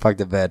 and went the fuck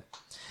to bed.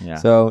 Yeah.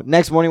 So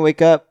next morning,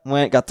 wake up,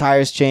 got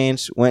tires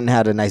changed, went and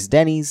had a nice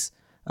Denny's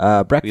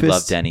breakfast. We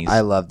love Denny's.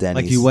 I love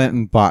Denny's. Like you went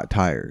and bought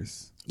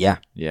tires. Yeah.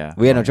 Yeah.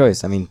 We had no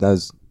choice. I mean, that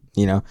was,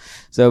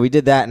 so we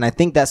did that, and I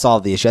think that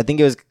solved the issue. I think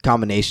it was a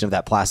combination of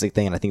that plastic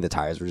thing, and I think the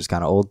tires were just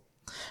kind of old.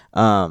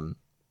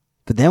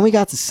 But then we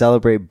got to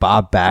celebrate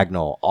Bob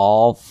Bagnall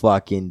all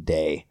fucking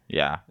day.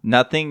 Yeah.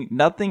 Nothing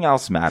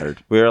else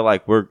mattered. We were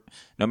like,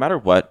 no matter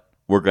what,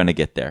 we're going to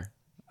get there.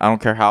 I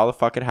don't care how the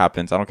fuck it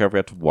happens. I don't care if we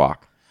have to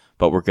walk,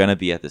 but we're going to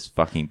be at this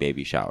fucking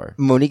baby shower.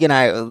 Monique and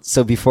I,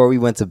 so before we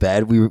went to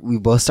bed, we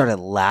both started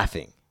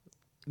laughing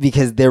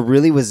because there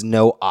really was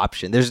no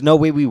option. There's no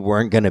way we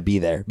weren't going to be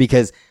there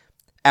because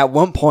at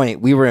one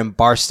point we were in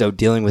Barstow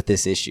dealing with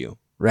this issue,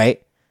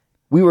 right?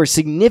 We were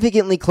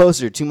significantly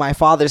closer to my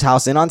father's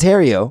house in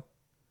Ontario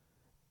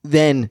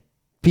than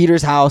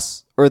Peter's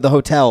house or the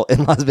hotel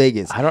in Las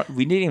Vegas.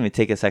 We didn't even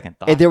take a second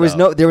thought. And there was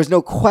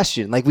no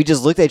question. Like we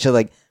just looked at each other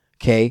like,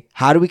 okay,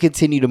 how do we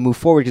continue to move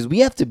forward? Because we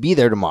have to be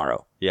there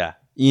tomorrow. Yeah.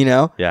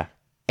 Yeah.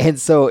 And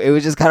so it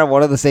was just kind of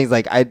one of those things.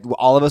 Like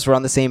all of us were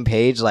on the same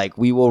page. Like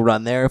we will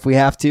run there if we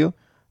have to.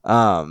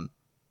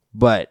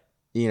 But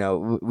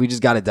we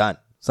just got it done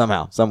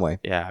somehow, some way.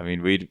 Yeah. I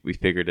mean, we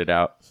figured it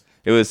out.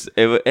 It was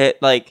one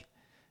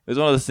of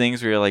those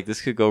things where you're like,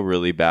 this could go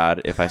really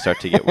bad if I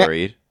start to get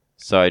worried.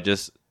 So I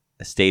just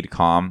stayed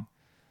calm.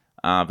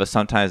 But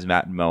sometimes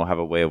Matt and Mo have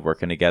a way of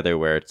working together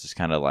where it's just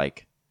kind of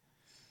like,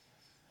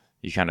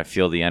 you kind of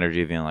feel the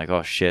energy of being like,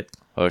 oh shit,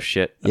 oh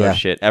shit, oh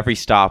shit. Every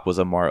stop was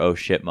a more oh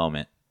shit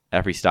moment.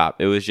 Every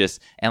stop. It was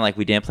just, and like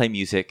we didn't play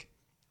music.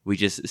 We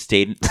just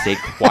stayed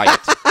quiet,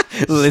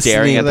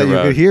 staring at the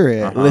road. You could hear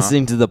it.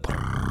 Listening to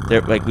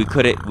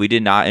the... we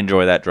did not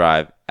enjoy that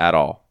drive at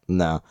all.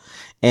 No.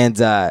 And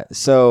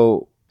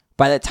so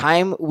by the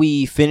time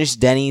we finished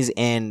Denny's,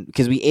 and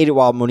because we ate it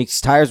while Monique's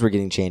tires were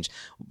getting changed,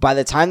 by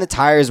the time the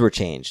tires were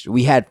changed,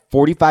 we had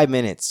 45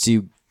 minutes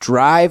to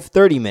drive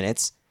 30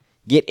 minutes,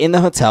 get in the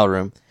hotel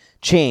room,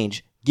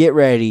 change, get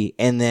ready,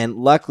 and then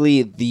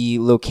luckily the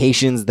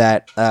locations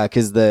that,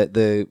 because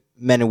the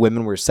men and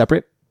women were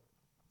separate,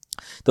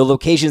 the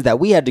locations that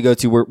we had to go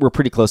to were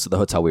pretty close to the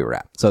hotel we were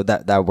at. So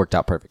that worked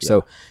out perfect. Yeah.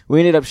 So we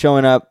ended up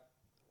showing up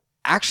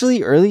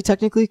actually early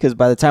technically, because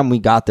by the time we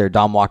got there,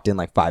 Dom walked in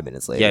like 5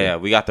 minutes later. Yeah,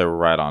 we got there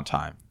right on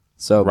time.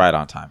 So right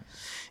on time.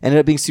 Ended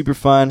up being super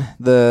fun.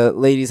 The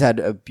ladies had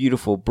a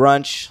beautiful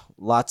brunch,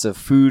 lots of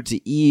food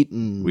to eat,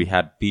 and we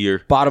had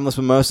beer, bottomless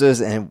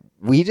mimosas, and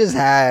we just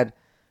had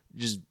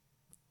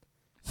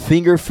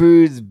finger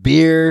foods,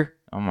 beer.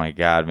 Oh my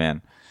god,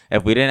 man!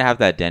 If we didn't have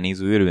that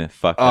Denny's, we would have been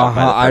fucked up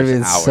by the first I'd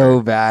been hour.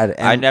 So bad.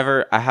 And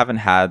I haven't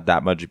had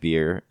that much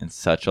beer in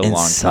such a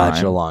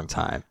long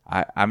time.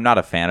 I'm not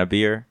a fan of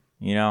beer.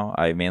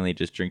 I mainly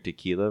just drink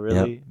tequila,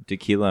 really. Yep.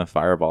 Tequila and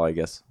Fireball, I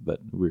guess, but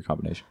weird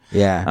combination.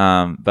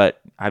 Yeah.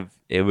 But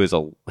it was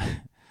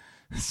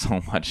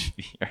so much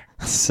beer.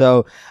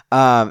 So,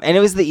 and it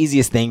was the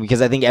easiest thing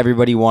because I think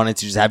everybody wanted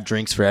to just have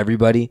drinks for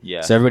everybody. Yeah.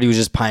 So everybody was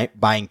just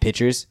buying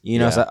pitchers,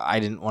 Yeah. So I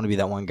didn't want to be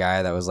that one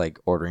guy that was like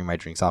ordering my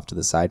drinks off to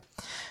the side.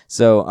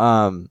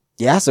 So,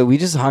 so we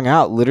just hung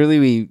out. Literally,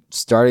 we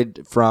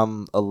started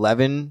from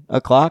 11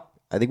 o'clock.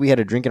 I think we had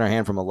a drink in our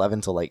hand from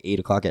 11 till like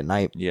 8 o'clock at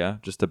night. Yeah,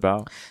 just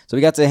about. So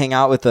we got to hang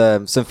out with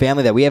some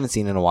family that we haven't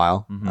seen in a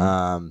while,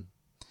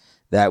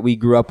 that we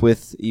grew up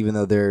with, even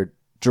though they're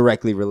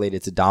directly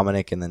related to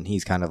Dominic, and then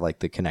he's kind of like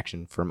the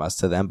connection from us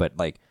to them. But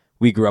like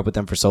we grew up with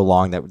them for so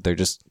long that they're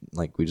just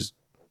like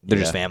they're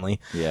just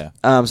family. Yeah.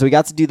 So we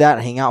got to do that,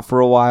 hang out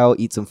for a while,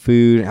 eat some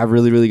food, have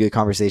really, really good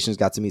conversations.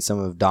 Got to meet some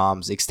of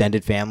Dom's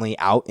extended family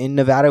out in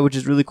Nevada, which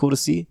is really cool to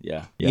see.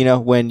 Yeah.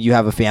 When you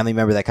have a family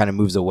member that kind of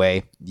moves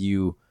away,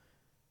 you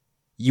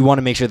want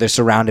to make sure they're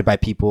surrounded by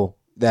people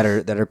that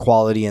are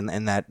quality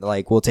and that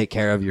like will take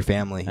care of your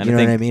family. And you know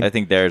what I mean? I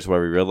think there's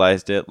where we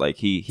realized it. Like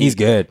he's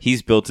good.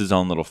 He's built his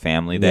own little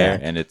family there,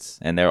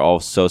 and they're all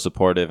so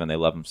supportive and they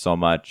love him so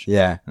much.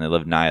 Yeah, and they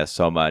love Naya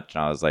so much.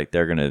 And I was like,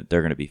 they're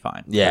gonna be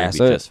fine. Yeah,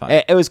 so just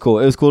fine. It was cool.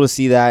 It was cool to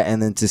see that,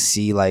 and then to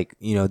see like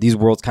these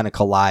worlds kind of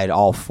collide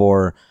all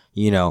for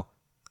a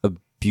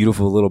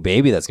beautiful little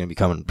baby that's gonna be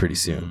coming pretty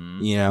soon.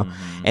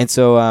 And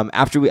so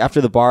after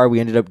the bar, we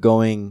ended up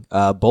going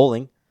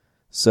bowling.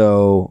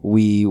 So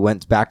we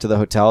went back to the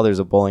hotel. There's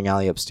a bowling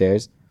alley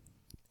upstairs.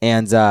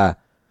 And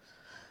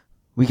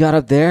we got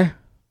up there.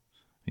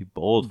 We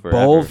bowled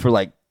for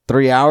like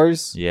 3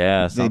 hours.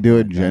 Yeah. They do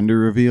a gender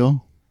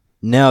reveal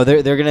No,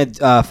 they're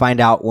gonna find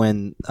out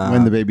when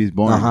when the baby's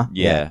born. Uh-huh.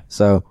 Yeah.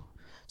 So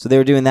they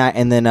were doing that,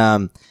 and then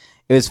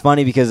it was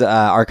funny because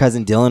our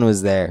cousin Dylan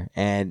was there,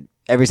 and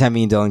every time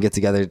me and Dylan get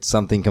together,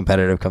 something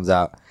competitive comes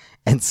out,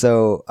 and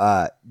so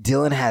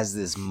Dylan has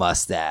this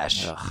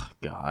mustache, Oh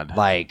God.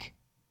 like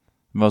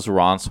Most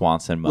Ron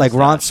Swanson mustache. like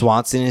Ron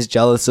Swanson is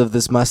jealous of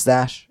this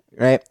mustache,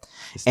 right?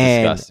 It's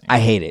And disgusting. I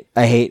hate it.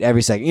 I hate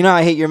every second. You know,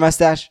 I hate your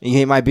mustache. And you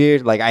hate my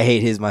beard. Like I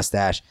hate his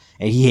mustache,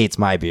 and he hates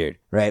my beard.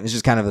 Right? It's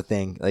just kind of a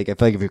thing. Like I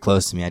feel like if you're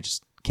close to me, I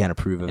just can't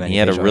approve of And anything. he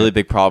had a really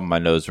big problem with my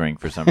nose ring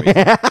for some reason.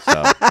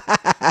 So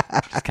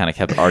just kind of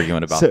kept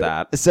arguing about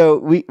that. So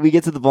we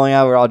get to the bowling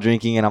alley. We're all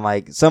drinking, and I'm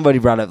like, somebody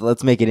brought up,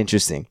 let's make it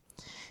interesting.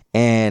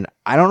 And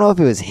I don't know if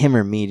it was him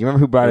or me. Do you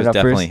remember who brought It it was up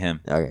definitely first? him.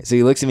 Okay. So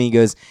he looks at me and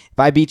goes, if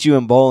I beat you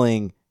in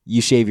bowling,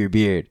 you shave your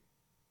beard.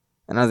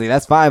 And I was like,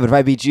 that's fine, but if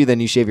I beat you, then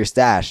you shave your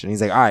stash. And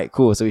he's like, all right,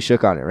 cool. So we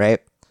shook on it,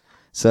 right?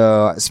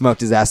 So I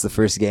smoked his ass the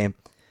first game.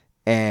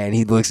 And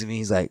he looks at me,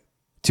 he's like,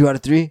 2 out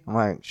of 3? I'm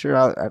like, sure,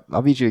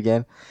 I'll beat you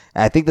again.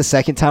 And I think the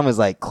second time was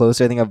like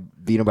closer. I think I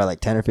beat him by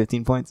like 10 or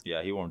 15 points.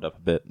 Yeah, he warmed up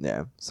a bit.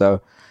 Yeah.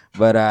 So,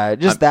 but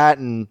just that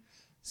and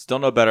Still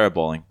no better at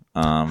bowling.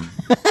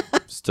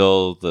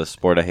 Still the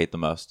sport I hate the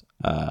most.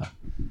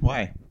 Why?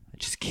 I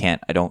just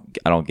can't. I don't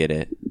get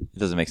it. It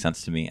doesn't make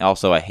sense to me.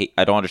 Also, I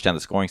don't understand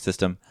the scoring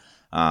system.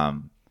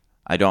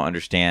 I don't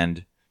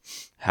understand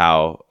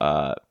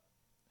how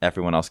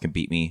everyone else can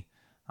beat me.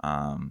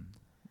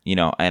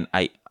 And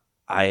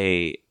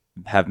I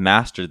have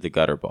mastered the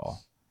gutter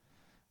ball,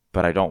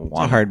 but I don't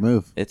want It's a hard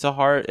move.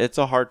 It's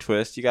a hard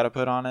twist you got to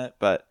put on it,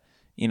 but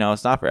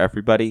it's not for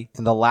everybody.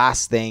 And the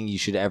last thing you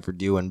should ever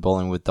do when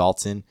bowling with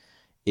Dalton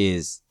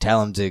is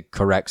tell him to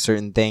correct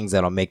certain things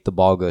that'll make the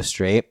ball go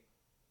straight.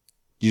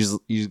 You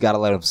just got to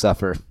let him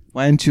suffer.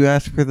 Why didn't you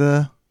ask for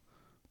the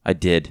I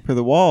did.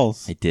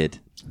 walls? I did.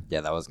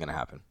 Yeah, that was going to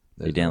happen.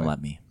 They didn't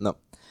let me. No.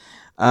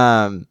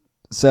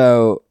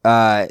 So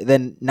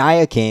then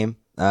Naya came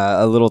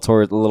a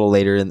little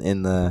later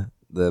in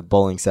the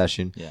bowling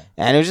session. Yeah.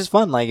 And it was just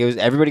fun. Like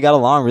everybody got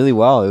along really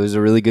well. It was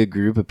a really good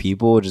group of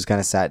people. Just kind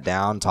of sat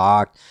down,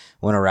 talked,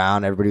 went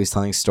around. Everybody was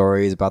telling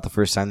stories about the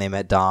first time they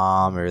met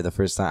Dom or the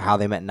first time how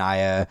they met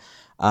Naya,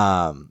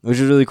 which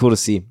was really cool to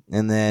see.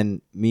 And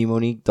then me,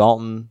 Monique,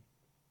 Dalton,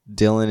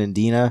 Dylan, and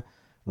Dina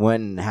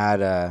went and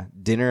had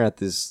dinner at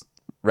this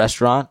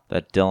restaurant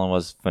That Dylan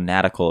was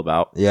fanatical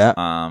about.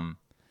 Yeah.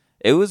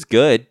 It was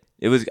good.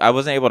 I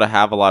wasn't able to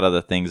have a lot of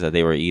the things that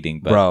they were eating,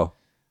 but Bro,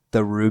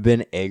 the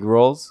Reuben egg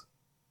rolls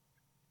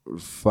were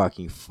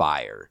fucking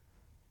fire.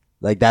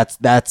 Like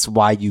that's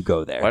why you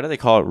go there. why do they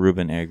call it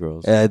Reuben egg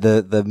rolls?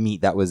 The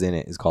meat that was in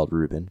it is called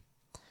Reuben.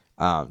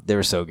 They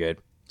were so good.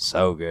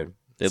 So good.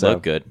 They So,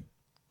 looked good.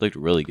 Looked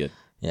really good.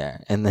 Yeah.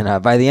 And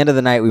then by the end of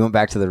the night we went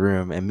back to the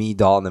room, and me,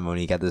 Dalton, and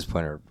Monique at this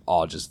point are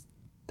all just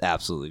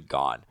absolutely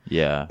gone.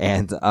 Yeah.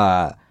 And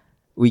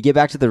we get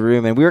back to the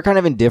room, and we were kind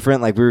of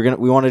indifferent. Like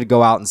we wanted to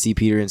go out and see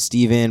Peter and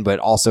Steven, but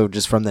also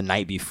just from the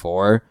night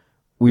before,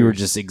 we were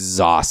just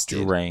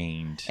exhausted.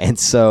 Drained. And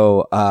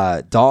so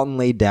Dalton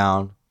laid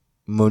down,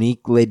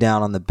 Monique laid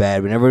down on the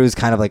bed, when everybody was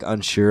kind of like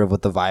unsure of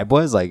what the vibe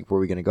was, like were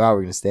we gonna go out, were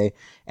we gonna stay?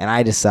 And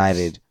I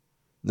decided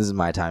this is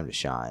my time to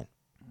shine.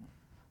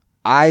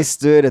 I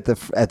stood at the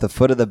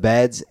foot of the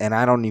beds, and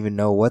I don't even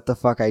know what the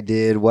fuck I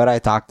did, what I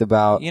talked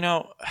about.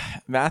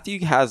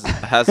 Matthew has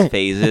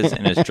phases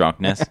in his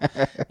drunkenness,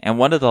 and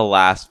one of the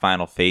last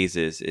final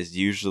phases is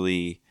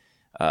usually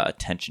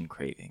attention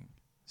craving.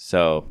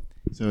 So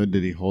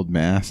did he hold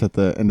mass at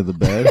the end of the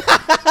bed?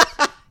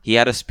 he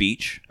had a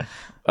speech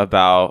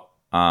about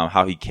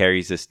how he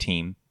carries this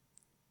team,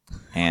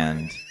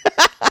 and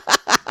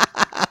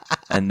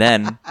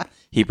then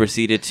he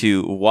proceeded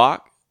to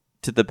walk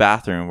to the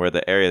bathroom, where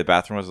the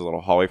bathroom was a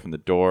little hallway from the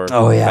door to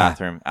the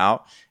bathroom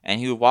out, and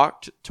he would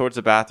walk towards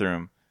the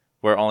bathroom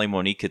where only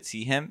Monique could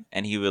see him,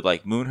 and he would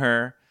like moon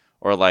her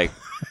or like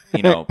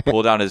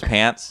pull down his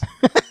pants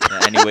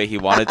any way he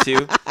wanted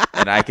to,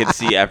 and I could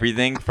see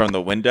everything from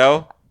the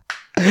window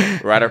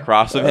right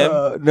across from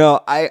him. No,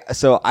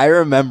 I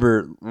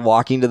remember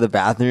walking to the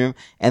bathroom,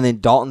 and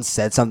then Dalton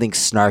said something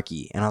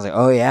snarky, and I was like,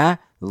 "Oh yeah,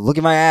 look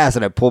at my ass!"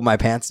 And I pulled my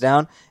pants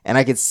down, and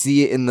I could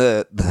see it in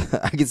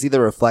I could see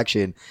the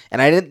reflection,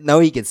 and I didn't know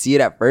he could see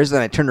it at first.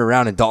 And I turned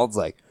around, and Dalton's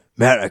like,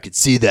 "Man, I could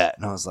see that,"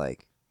 and I was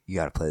like, "You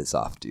got to play this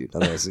off, dude.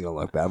 Otherwise, it's gonna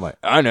look bad." I'm like,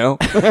 "I know."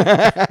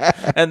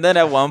 And then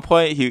at one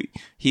point,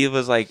 he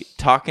was like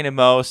talking to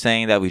Mo,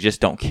 saying that we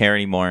just don't care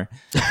anymore,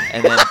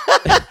 and then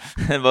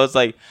and Mo's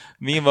like,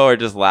 me and Mo are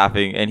just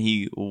laughing, and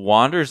he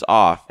wanders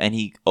off, and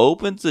he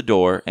opens the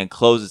door and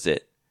closes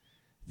it,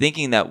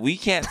 thinking that we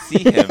can't see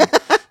him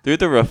through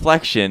the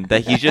reflection,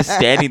 that he's just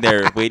standing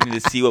there waiting to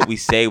see what we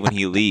say when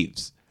he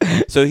leaves.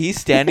 So he's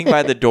standing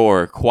by the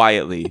door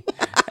quietly,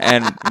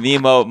 and me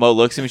and Mo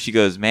looks at him, and she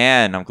goes,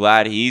 "Man, I'm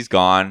glad he's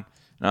gone."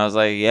 And I was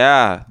like,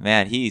 "Yeah,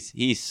 man, he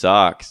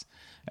sucks."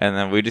 And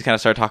then we just kind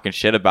of started talking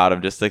shit about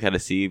him just to kind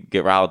of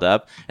get riled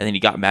up. And then he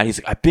got mad. He's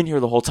like, I've been here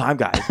the whole time,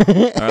 guys. And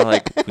we're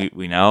like,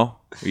 we know.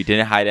 We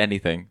didn't hide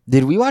anything.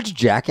 Did we watch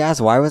Jackass?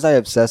 Why was I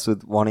obsessed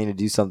with wanting to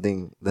do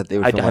something that they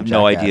were I filming have on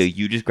no Jackass? idea.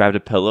 You just grabbed a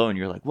pillow and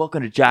you're like,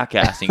 welcome to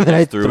Jackass. And you And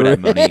I just threw it at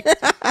threw Monique.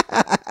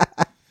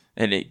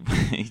 And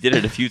he did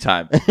it a few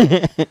times.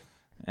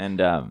 And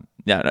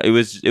yeah, no, it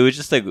was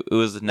just like, it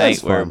was a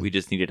night where fun. we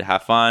just needed to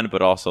have fun,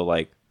 but also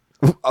like,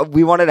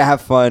 We wanted to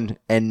have fun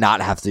and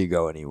not have to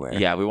go anywhere.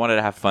 yeah, we wanted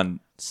to have fun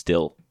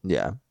still.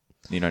 Yeah.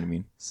 You know what I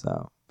mean?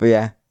 So, but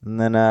yeah. And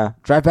then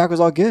drive back was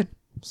all good.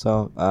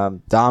 So,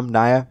 Dom,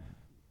 Naya,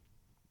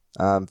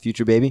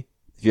 future baby,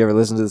 if you ever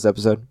listen to this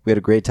episode, we had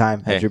a great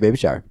time Hey. at your baby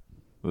shower.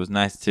 It was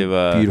nice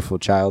to Beautiful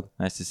child.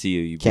 nice to see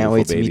you. You Can't beautiful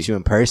wait to baby. meet you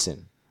in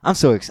person. I'm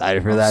so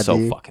excited for I'm that, so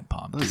dude. fucking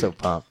pumped, I'm so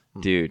pumped.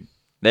 dude.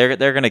 They're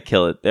gonna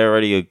kill it. They're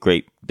already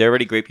great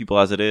people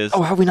as it is.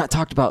 Oh, how have we not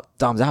talked about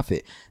Dom's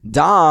outfit?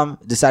 Dom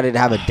decided to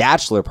have a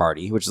bachelor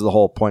party, which is the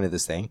whole point of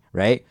this thing,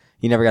 right?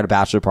 He never got a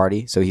bachelor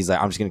party, so he's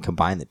like, I'm just going to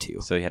combine the two.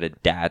 So he had a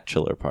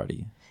bachelor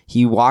party.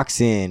 He walks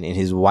in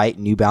his white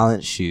New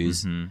Balance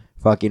shoes,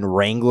 fucking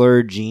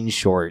Wrangler jean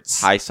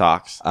shorts, High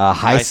socks.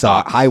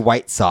 high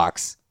white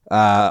socks,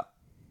 a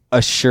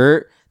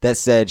shirt that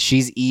said,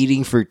 she's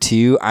eating for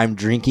 2, I'm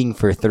drinking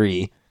for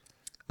 3,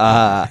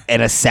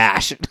 and a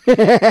sash.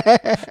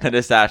 And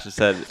his sash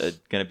said,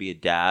 gonna be a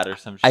dad or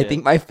some shit. I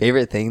think my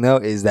favorite thing, though,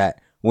 is that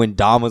when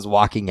Dom was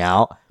walking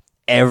out,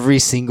 every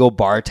single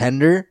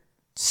bartender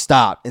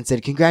stopped and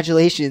said,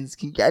 congratulations.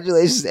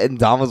 And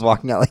Dom was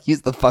walking out like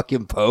he's the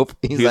fucking Pope.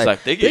 he was like,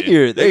 thank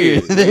you.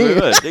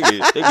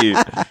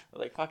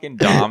 Like fucking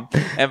Dom.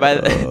 And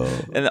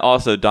and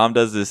also Dom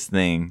does this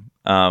thing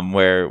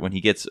where when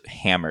he gets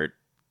hammered,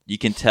 you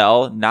can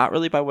tell not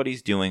really by what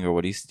he's doing or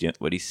what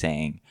he's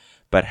saying,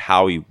 but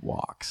how he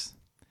walks.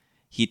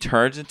 He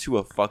turns into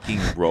a fucking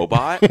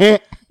robot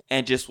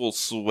and just will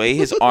sway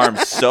his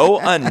arms so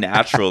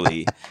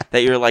unnaturally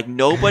that you're like,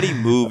 nobody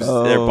moves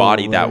their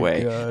body that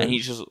way. God. And he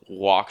just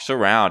walks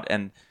around.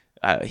 And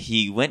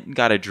he went and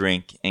got a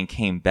drink and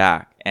came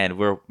back. And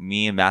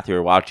me and Matthew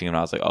were watching him. And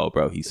I was like, oh,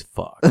 bro, he's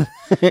fucked.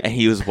 And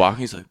he was walking.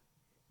 He's like,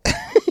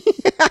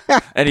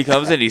 and he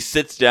comes in, he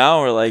sits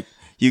down. We're like,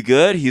 you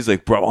good? He's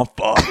like, bro, I'm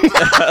fucked.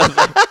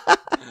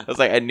 I was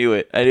like, I knew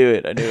it.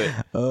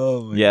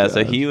 Oh, my Yeah, God.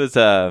 so he was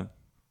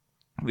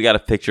we got a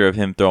picture of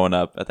him throwing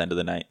up at the end of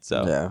the night.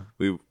 So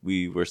Yeah.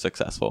 we were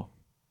successful.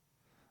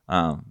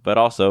 But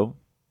also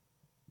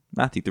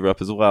Matthew threw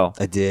up as well.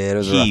 I did. It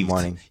was a rough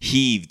morning.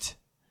 Heaved.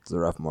 It was a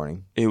rough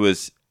morning. It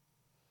was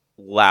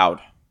loud.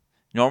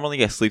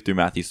 Normally I sleep through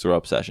Matthew's throw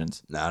up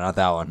sessions. No, not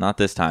that one. Not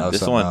this time. That was This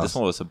something one else.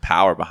 was some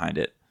power behind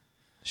it.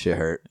 Shit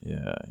hurt.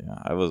 Yeah.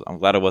 I'm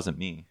glad it wasn't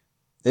me.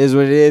 It is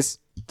what it is.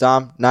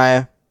 Dom,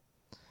 Naya,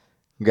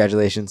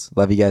 congratulations.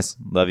 Love you guys.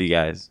 Love you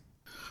guys.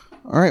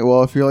 All right.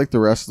 Well, if you're like the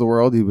rest of the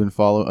world, you've been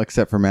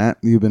except for Matt,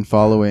 you've been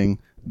following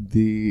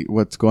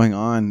what's going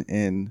on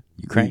in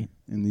Ukraine.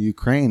 in the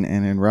Ukraine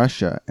and in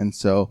Russia. And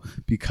so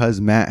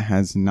because Matt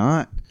has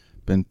not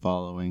been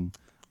following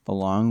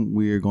along,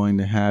 we are going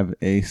to have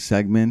a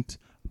segment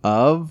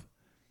of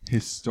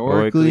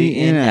Historically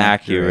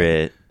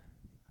Inaccurate.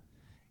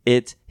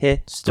 It's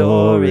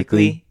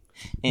historically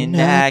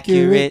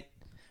inaccurate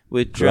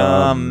with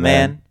Drum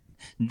Man,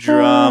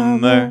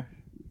 Drummer.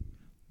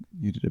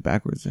 You did it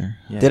backwards there.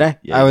 Yeah. Did I?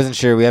 Yeah. I wasn't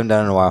sure. We haven't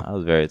done it in a while. I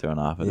was very thrown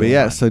off. But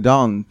yeah, so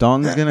Don's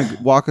going to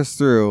walk us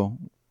through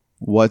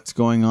what's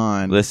going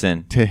on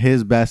Listen, to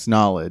his best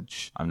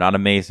knowledge. I'm not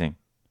amazing.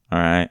 All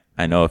right.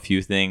 I know a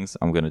few things.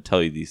 I'm going to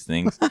tell you these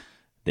things.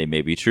 They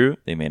may be true.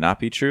 They may not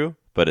be true.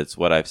 But it's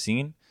what I've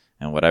seen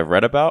and what I've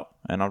read about.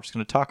 And I'm just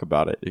going to talk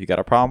about it. If you got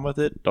a problem with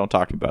it, don't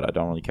talk to me about it. I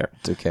don't really care.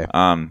 It's okay.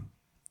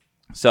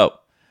 So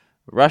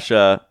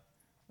Russia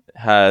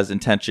has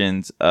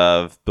intentions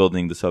of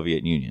building the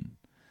Soviet Union.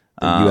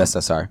 The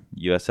USSR.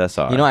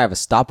 USSR. You know, I have a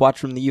stopwatch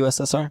from the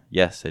USSR.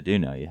 Yes, I do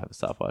know you have a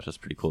stopwatch. That's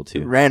pretty cool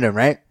too. Random,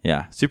 right?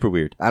 Yeah, super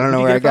weird. I don't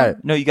know Where'd you where I get got from?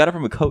 it. No, you got it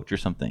from a coach or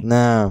something.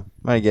 No,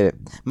 I'm gonna get it.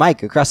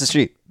 Mike across the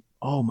street.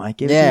 Oh, Mike.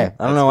 Yeah,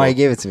 I don't know why he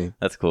gave it to me.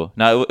 That's cool.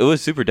 No, it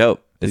was super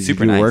dope. It's Did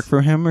super you nice. work for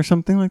him or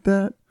something like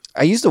that?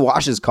 I used to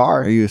wash his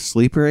car. Are you a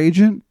sleeper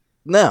agent?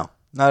 No,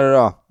 not at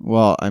all.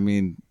 Well, I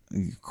mean,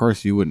 of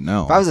course you wouldn't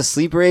know. If I was a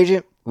sleeper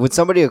agent, would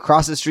somebody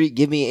across the street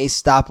give me a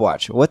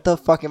stopwatch? What the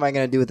fuck am I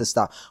gonna do with a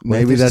stop? What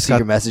if Maybe there's a that's secret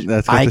got- message.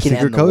 that's got I the can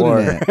secret end the code war.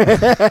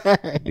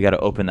 in You got to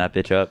open that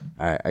bitch up.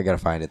 All right, I gotta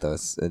find it though.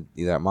 It's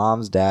either at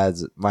mom's,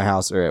 dad's, my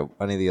house, or at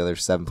any of the other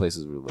 7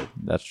 places we live.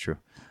 That's true.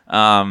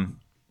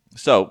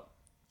 So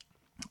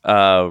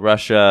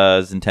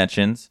Russia's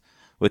intentions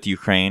with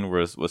Ukraine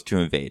was to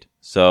invade.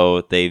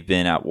 So they've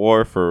been at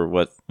war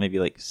for maybe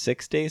like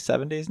 6 days,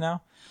 7 days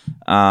now,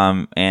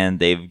 and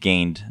they've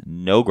gained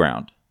no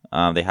ground.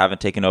 They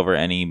haven't taken over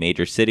any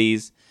major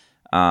cities,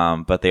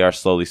 but they are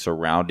slowly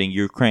surrounding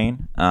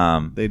Ukraine.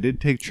 They did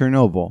take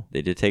Chernobyl.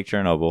 They did take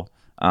Chernobyl,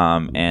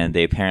 and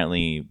they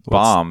apparently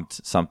bombed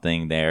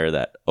something there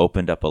that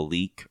opened up a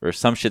leak or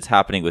some shit's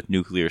happening with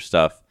nuclear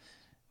stuff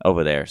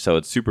over there. So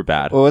it's super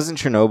bad. Well, wasn't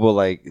Chernobyl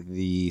like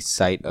the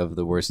site of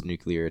the worst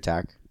nuclear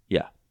attack?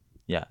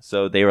 Yeah.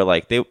 So they were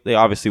like, they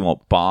obviously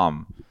won't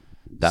bomb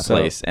that So-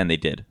 place, and they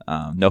did.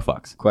 No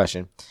fucks.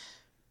 Question.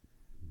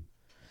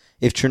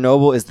 If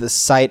Chernobyl is the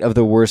site of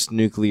the worst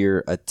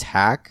nuclear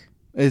attack,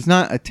 It's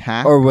not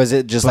attack, or was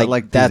it just but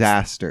like that's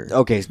disaster.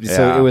 okay? So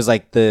Yeah. it was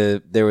like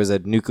there was a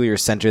nuclear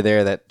center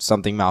there that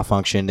something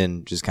malfunctioned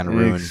and just kind of It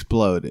ruined.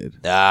 exploded.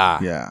 Ah,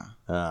 Yeah.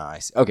 I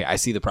see. Okay, I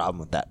see the problem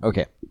with that.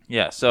 Okay,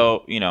 Yeah.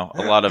 So,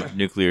 a lot of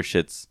nuclear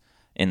shit's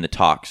in the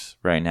talks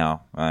right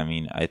now. I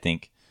mean, I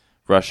think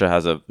Russia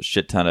has a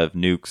shit ton of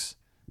nukes.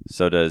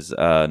 So does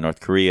North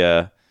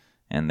Korea,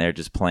 and they're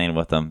just playing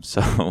with them.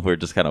 So we're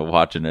just kind of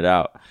watching it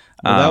out.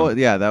 Well,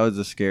 that was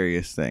the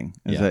scariest thing.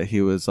 Is Yeah. that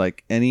he was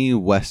like, any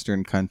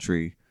Western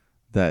country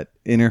that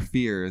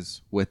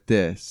interferes with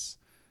this,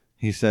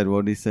 he said,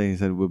 what did he say? He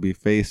said, will be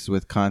faced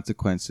with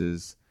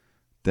consequences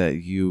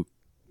that you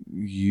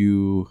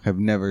have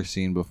never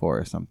seen before,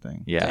 or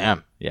something. Yeah.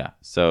 Damn. Yeah.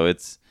 So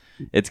it's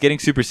getting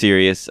super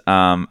serious.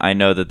 I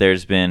know that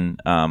there's been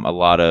a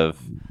lot of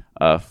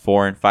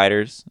foreign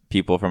fighters,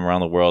 people from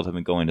around the world have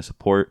been going to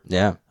support,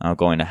 yeah,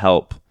 going to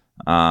help.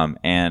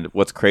 And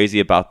what's crazy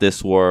about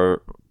this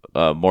war,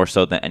 more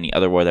so than any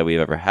other war that we've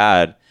ever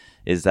had,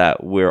 is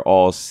that we're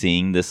all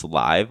seeing this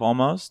live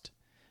almost.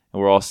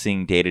 And we're all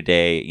seeing day to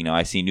day.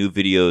 I see new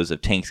videos of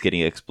tanks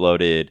getting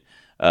exploded,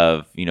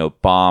 of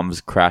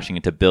bombs crashing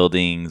into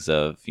buildings,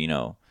 of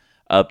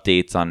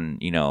updates on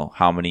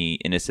how many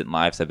innocent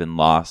lives have been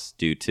lost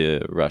due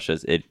to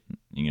Russia's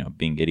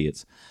being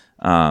idiots.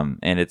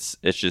 And it's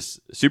just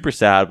super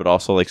sad, but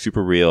also like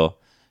super real,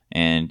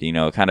 and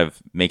it kind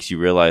of makes you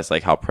realize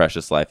like how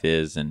precious life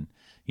is, and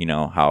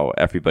how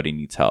everybody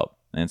needs help.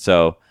 And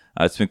so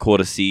it's been cool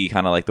to see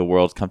kind of like the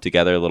world come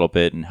together a little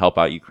bit and help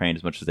out Ukraine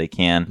as much as they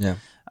can.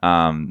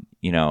 Yeah.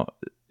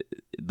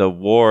 The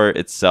war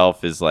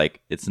itself is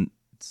like it's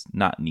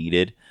not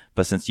needed,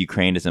 but since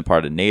Ukraine isn't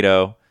part of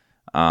NATO,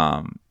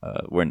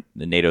 where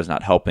the NATO is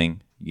not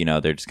helping,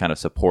 they're just kind of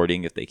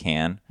supporting if they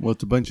can. Well,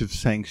 it's a bunch of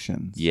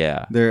sanctions.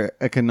 Yeah. They're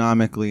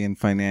economically and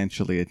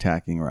financially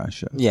attacking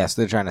Russia. yeah.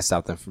 So they're trying to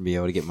stop them from being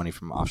able to get money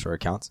from offshore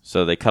accounts.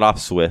 So they cut off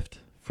SWIFT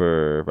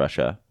for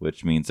Russia,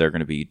 which means they're going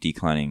to be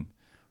declining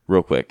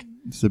real quick,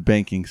 It's the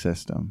banking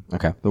system,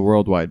 Okay. the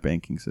worldwide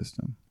banking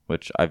system.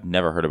 which I've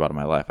never heard about in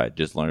my life. I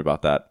just learned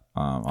about that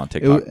on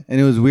TikTok. And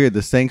it was weird.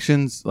 The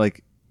sanctions,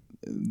 like,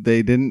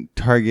 they didn't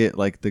target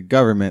like the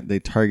government. They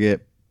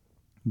target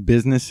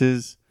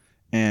businesses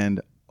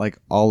and like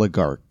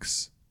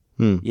oligarchs.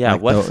 Yeah,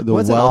 Like what's the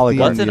what's an wealthy oligarch? and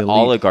what's an the elite.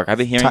 oligarch? I've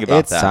been hearing about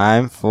It's that.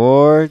 time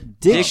for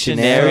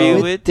Dictionary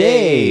with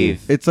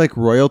Dave. It's like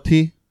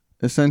royalty,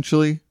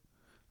 essentially.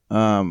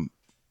 And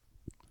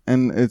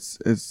it's.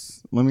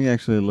 Let me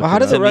actually look. Well, how it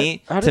does up.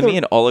 it To me,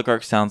 an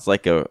oligarch sounds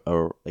like a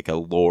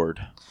lord.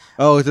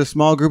 Oh, it's a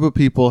small group of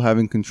people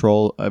having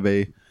control of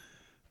a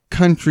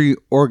country,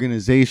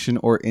 organization,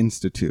 or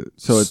institute.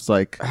 So it's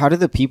like, How do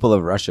the people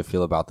of Russia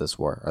feel about this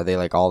war? Are they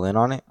like all in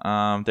on it?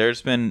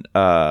 There's been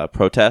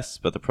protests,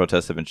 but the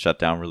protests have been shut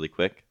down really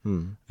quick.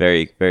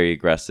 Very, very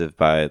aggressive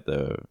by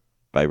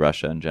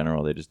Russia in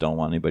general. They just don't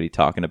want anybody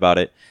talking about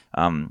it.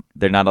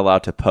 They're not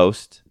allowed to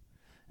post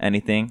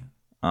anything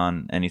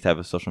on any type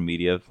of social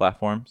media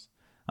platforms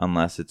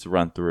unless it's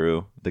run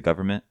through the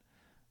government,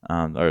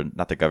 or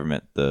not the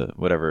government, the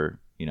whatever,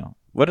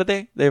 what are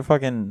they? They're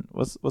fucking,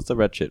 what's the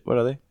red shit? What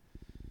are they?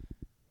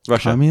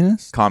 Russia.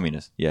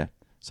 communist. Yeah.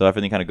 So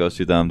everything kind of goes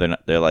through them.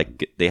 They're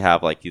like, they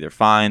have like either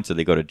fines, or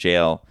they go to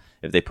jail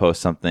if they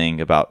post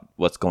something about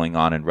what's going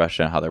on in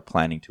Russia and how they're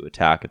planning to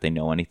attack, if they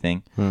know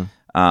anything.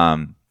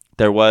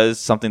 There was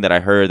something that I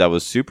heard that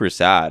was super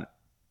sad,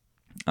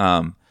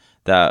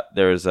 that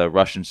there was a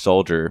Russian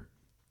soldier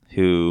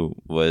who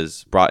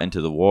was brought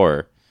into the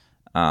war,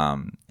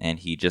 and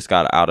he just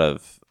got out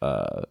of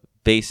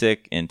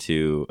basic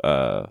into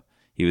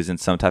he was in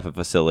some type of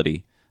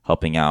facility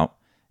helping out,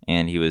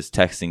 and he was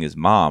texting his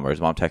mom, or his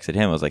mom texted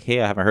him. I was like,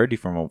 "Hey, I haven't heard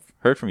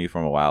from you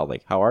from a while.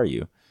 Like, how are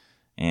you?"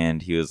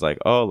 And he was like,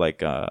 "Oh,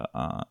 like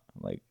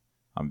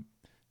I'm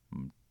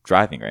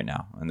driving right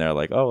now." And they're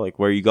like, "Oh, like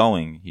where are you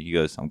going?" He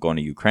goes, "I'm going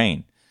to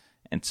Ukraine."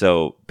 And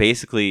so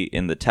basically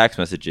in the text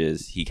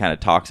messages, he kind of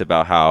talks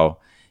about how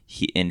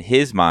he, in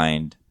his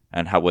mind,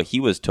 and how what he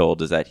was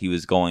told is that he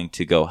was going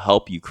to go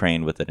help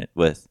Ukraine with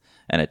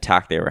an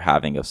attack they were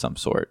having of some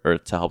sort, or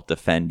to help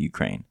defend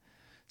Ukraine.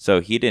 So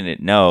he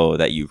didn't know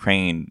that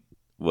Ukraine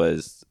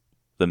was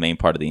the main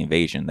part of the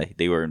invasion, that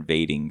they were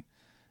invading,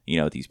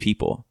 these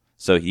people.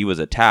 So he was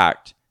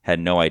attacked, had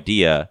no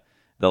idea.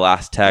 The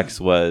last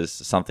text was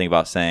something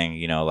about saying,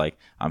 like,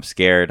 "I'm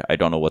scared. I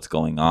don't know what's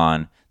going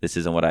on. This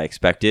isn't what I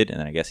expected." And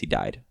then I guess he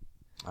died.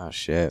 Oh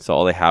shit. So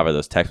all they have are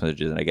those text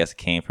messages, and I guess it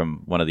came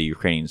from one of the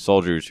Ukrainian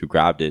soldiers who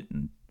grabbed it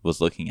and was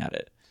looking at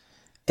it.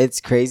 It's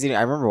crazy.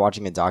 I remember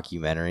watching a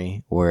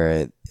documentary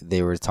where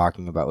they were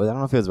talking about, I don't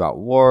know if it was about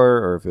war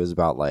or if it was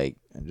about like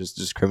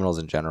just criminals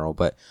in general,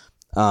 but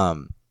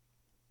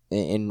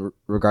in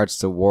regards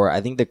to war,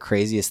 I think the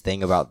craziest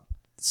thing about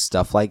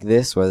stuff like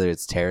this, whether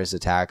it's terrorist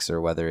attacks or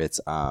whether it's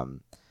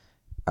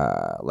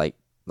like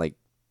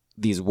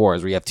these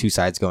wars where you have two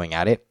sides going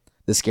at it.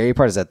 The scary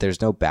part is that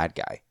there's no bad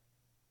guy.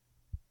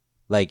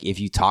 Like if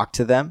you talk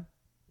to them,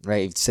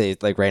 right? Say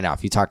like right now,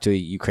 if you talk to a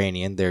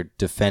Ukrainian, they're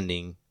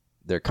defending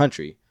their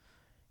country.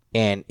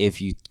 And if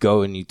you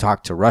go and you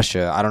talk to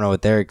Russia, I don't know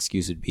what their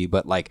excuse would be,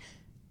 but like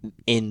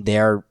in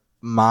their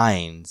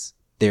minds,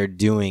 they're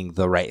doing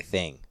the right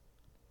thing.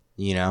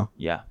 You know?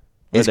 Yeah.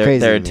 It's their, crazy.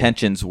 Their to me.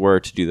 intentions were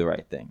to do the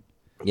right thing.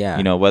 Yeah.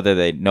 You know, whether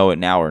they know it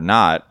now or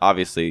not,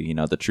 obviously, you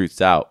know, the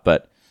truth's out.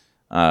 But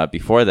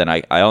before then,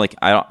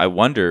 I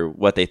wonder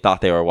what they thought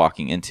they were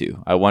walking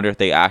into. I wonder if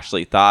they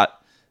actually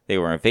thought they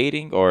were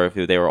invading, or if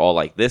they were all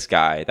like this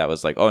guy that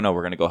was like, oh no,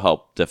 we're going to go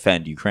help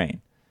defend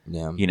Ukraine.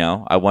 Yeah. You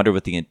know, I wonder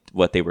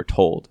what they were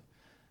told.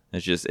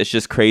 It's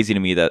just crazy to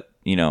me that,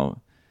 you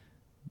know,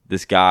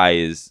 this guy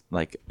is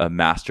like a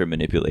master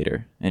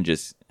manipulator and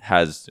just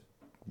has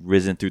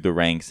risen through the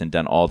ranks and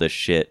done all this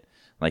shit.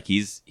 Like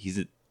he's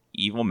an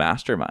evil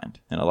mastermind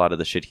in a lot of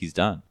the shit he's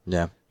done.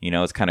 Yeah. You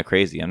know, it's kind of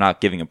crazy. I'm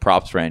not giving him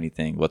props for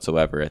anything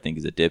whatsoever. I think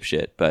he's a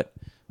dipshit, but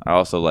I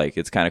also like,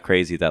 it's kind of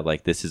crazy that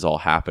like this is all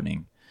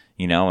happening,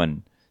 you know,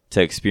 and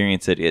to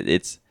experience it,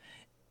 it's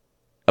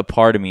a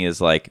part of me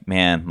is like,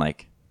 man,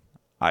 like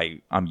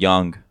I'm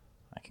young,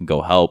 I can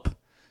go help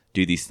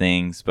do these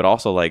things, but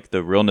also like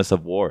the realness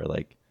of war,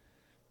 like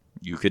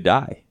you could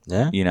die.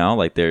 Yeah. You know,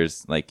 like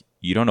there's like,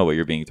 you don't know what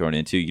you're being thrown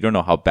into. You don't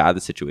know how bad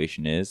the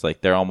situation is.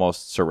 Like they're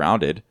almost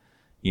surrounded,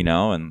 you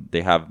know, and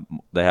they have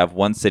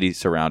one city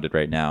surrounded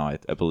right now,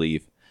 I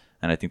believe.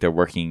 And I think they're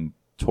working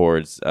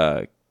towards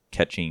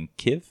catching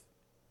Kiev.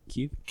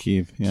 Yeah.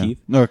 Kyiv?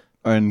 No,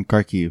 and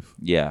Kharkiv.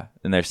 Yeah.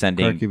 And they're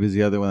sending Kharkiv is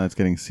the other one that's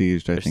getting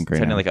sieged, I think, right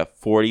sending now. like a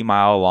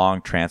 40-mile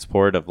long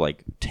transport of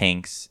like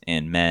tanks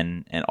and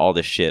men and all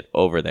this shit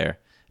over there.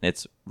 And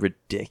it's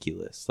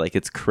ridiculous. Like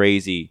it's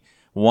crazy.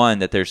 One,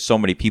 that there's so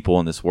many people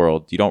in this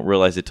world. You don't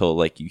realize it till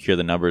like you hear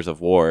the numbers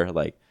of war.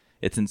 Like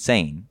it's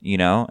insane, you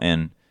know?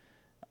 And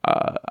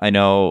I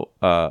know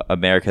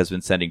America has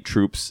been sending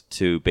troops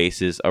to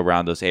bases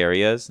around those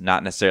areas,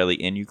 not necessarily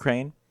in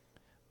Ukraine,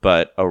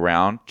 but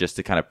around, just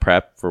to kind of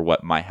prep for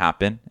what might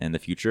happen in the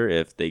future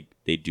if they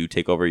do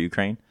take over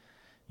Ukraine,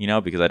 you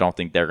know, because I don't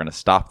think they're going to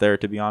stop there,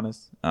 to be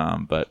honest.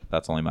 But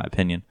that's only my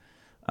opinion.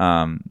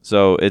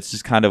 So it's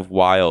just kind of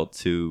wild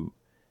to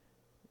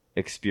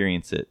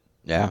experience it.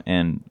 Yeah.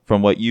 And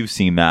from what you've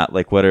seen, Matt,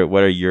 like what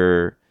are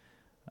your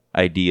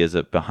ideas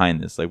behind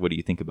this? Like, what do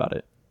you think about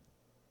it?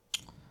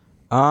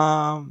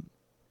 I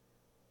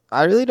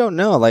really don't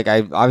know. Like,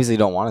 I obviously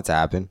don't want it to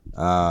happen.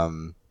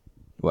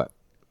 What?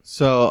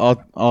 So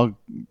I'll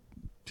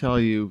tell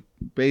you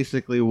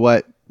basically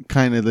what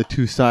kind of the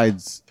two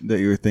sides that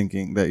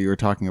you were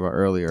talking about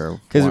earlier.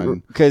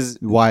 Because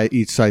why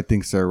each side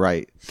thinks they're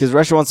right. Because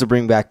Russia wants to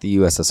bring back the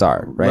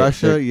USSR, right?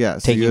 Russia, They're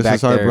yes. taking The back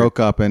USSR their- broke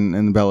up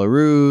in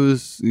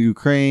Belarus,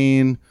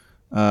 Ukraine,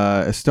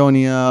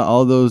 Estonia,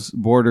 all those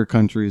border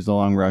countries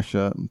along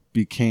Russia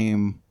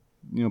became,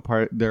 you know,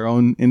 part their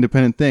own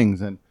independent things.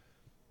 And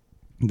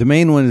the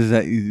main one is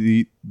that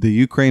the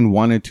Ukraine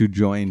wanted to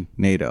join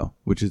NATO,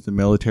 which is the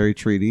military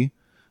treaty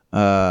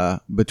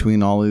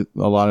between a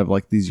lot of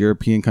like these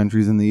European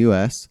countries and the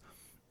US.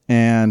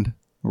 And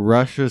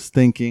Russia's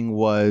thinking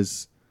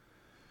was,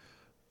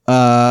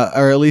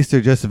 or at least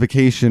their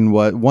justification,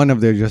 one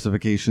of their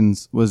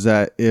justifications was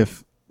that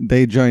if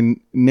they join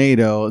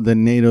NATO,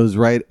 then NATO's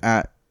right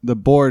at the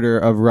border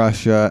of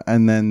Russia,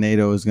 and then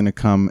NATO is going to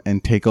come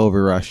and take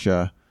over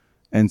Russia.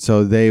 And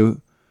so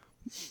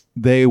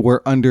they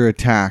were under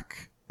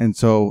attack, and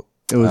so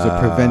it was a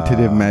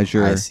preventative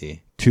measure I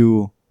see.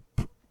 to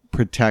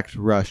protect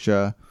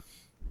Russia.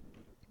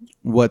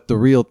 What the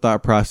real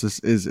thought process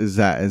is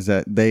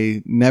that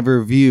they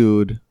never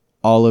viewed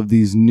all of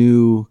these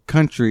new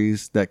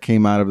countries that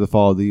came out of the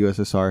fall of the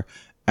USSR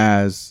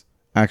as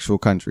actual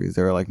countries.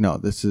 They were like, no,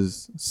 this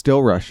is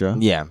still Russia.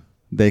 Yeah.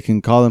 They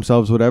can call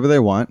themselves whatever they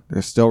want.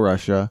 They're still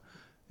Russia,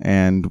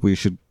 and we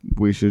should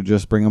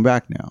just bring them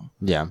back now.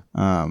 Yeah.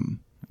 I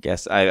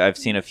guess I've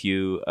seen a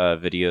few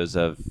videos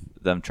of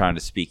them trying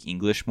to speak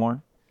English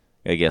more.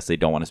 I guess they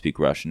don't want to speak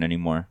Russian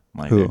anymore.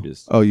 Like Who? they're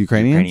just Ukrainians?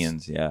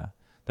 Ukrainians, yeah.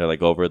 They're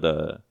like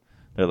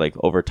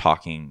over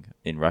talking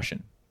in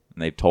Russian.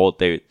 And they've told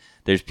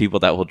there's people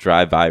that will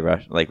drive by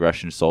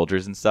Russian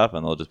soldiers and stuff,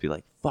 and they'll just be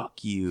like,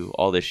 "Fuck you,"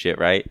 all this shit,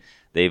 right?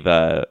 They've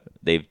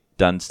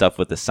done stuff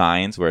with the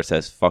signs where it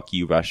says "Fuck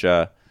you,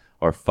 Russia"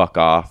 or "Fuck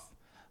off."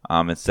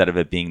 Instead of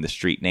it being the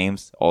street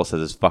names, all it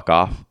says is "Fuck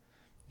off."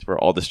 It's for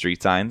all the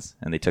street signs,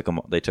 and they took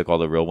all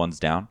the real ones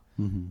down.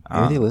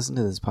 Mm-hmm. Maybe they listen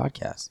to this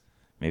podcast.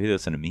 Maybe they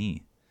listen to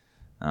me.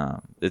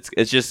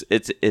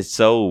 It's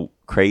so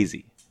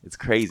crazy. It's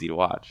crazy to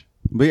watch.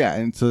 But yeah,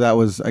 and so that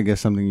was, I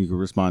guess, something you could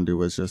respond to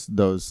was just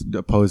those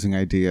opposing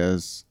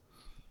ideas.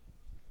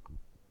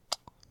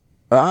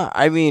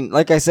 I mean,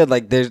 like I said,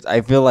 like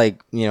I feel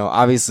like, you know,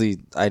 obviously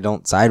I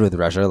don't side with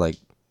Russia. Like,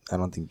 I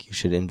don't think you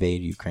should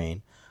invade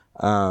Ukraine.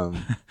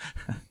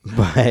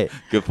 But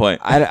Good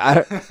point.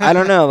 I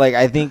don't know. Like,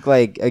 I think,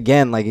 like,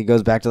 again, like, it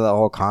goes back to the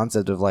whole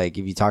concept of, like,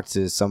 if you talk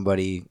to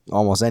somebody,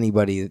 almost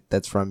anybody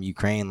that's from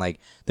Ukraine, like,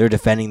 they're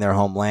defending their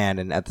homeland.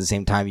 And at the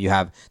same time, you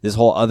have this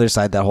whole other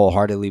side that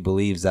wholeheartedly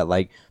believes that,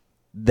 like,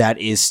 that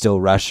is still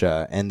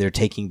Russia and they're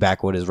taking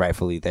back what is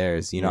rightfully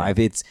theirs. You know, Yeah.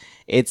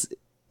 if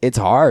it's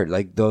hard.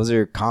 Like, those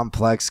are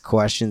complex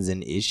questions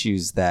and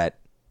issues that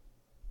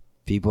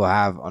people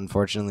have,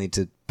 unfortunately,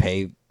 to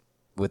pay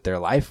with their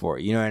life for.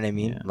 You know what I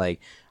mean? Yeah. Like,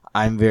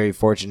 I'm very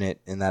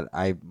fortunate in that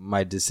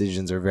my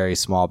decisions are very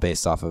small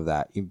based off of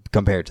that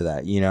compared to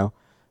that, you know?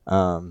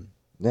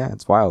 Yeah,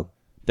 it's wild.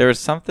 There was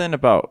something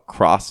about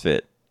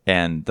CrossFit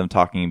and them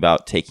talking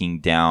about taking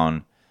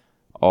down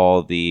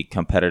all the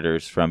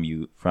competitors from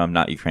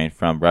not Ukraine,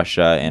 from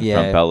Russia and Yeah.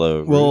 from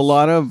Belarus. Well,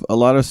 a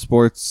lot of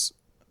sports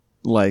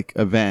like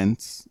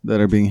events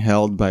that are being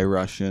held by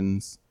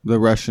Russians, the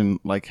Russian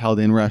like held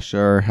in Russia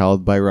or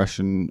held by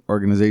Russian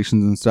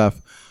organizations and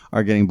stuff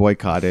are getting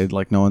boycotted.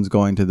 Like, no one's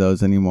going to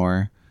those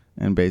anymore.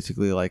 And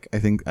basically, like, I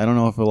don't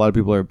know if a lot of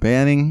people are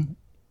banning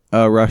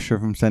Russia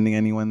from sending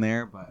anyone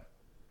there, but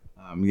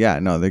yeah,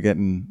 no, they're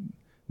getting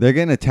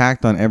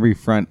attacked on every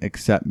front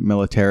except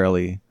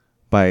militarily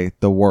by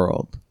the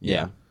world.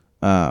 Yeah.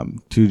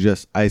 To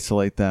just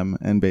isolate them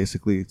and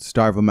basically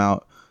starve them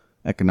out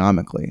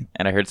economically.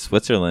 And I heard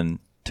Switzerland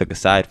took a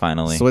side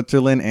finally.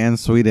 Switzerland and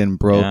Sweden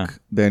broke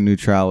their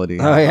neutrality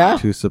Oh, yeah?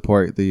 to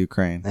support the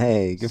Ukraine.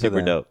 Hey, good for Super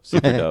them. dope.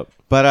 Super dope.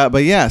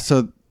 But yeah,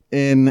 so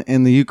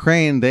in the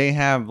Ukraine, they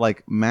have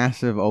like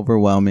massive,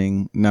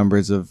 overwhelming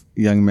numbers of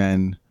young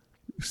men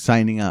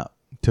signing up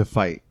to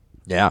fight,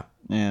 Yeah.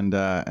 and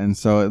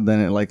so then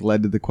it like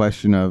led to the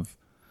question of,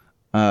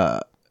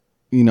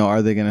 you know,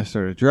 are they going to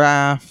start a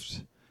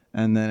draft?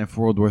 And then if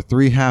World War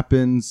III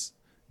happens,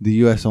 the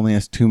U.S. only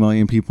has 2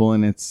 million people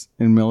in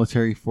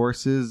military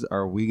forces.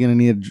 Are we going to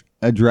need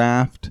a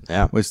draft?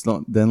 Yeah. Which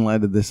then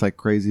led to this like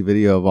crazy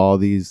video of all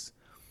these,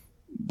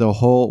 the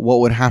whole, what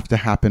would have to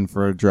happen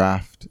for a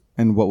draft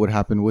and what would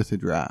happen with a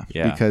draft.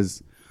 Yeah.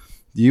 Because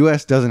the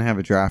U.S. doesn't have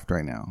a draft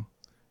right now.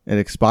 It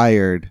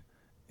expired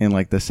in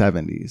like the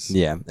 70s.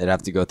 Yeah. It'd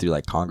have to go through,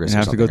 like, Congress It'd or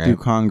have to something, go through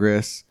right?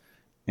 Congress,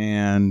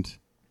 and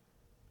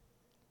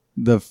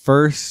the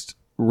first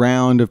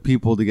round of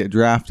people to get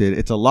drafted,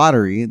 it's a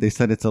lottery. They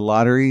said it's a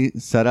lottery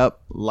set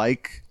up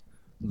like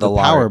the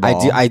lottery.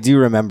 Powerball. I do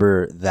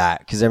remember that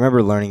because I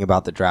remember learning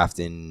about the draft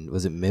in,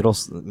 was it middle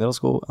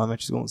school,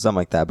 elementary school, something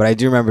like that. But I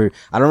don't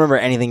remember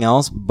anything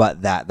else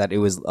but that it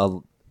was a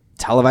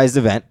televised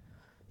event.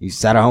 You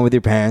sat at home with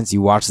your parents,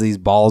 you watched these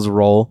balls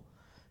roll,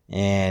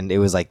 and it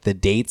was like the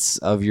dates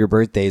of your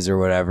birthdays or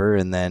whatever,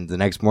 and then the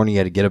next morning you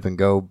had to get up and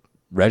go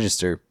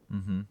register.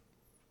 Some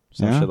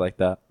Yeah. shit like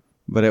that.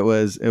 But it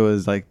was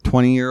like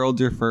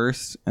 20-year-olds are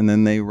first, and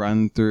then they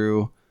run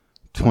through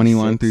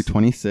 21 through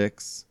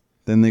 26.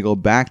 Then they go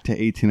back to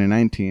 18 and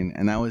 19,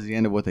 and that was the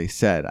end of what they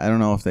said. I don't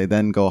know if they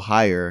then go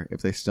higher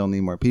if they still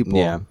need more people.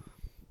 Yeah.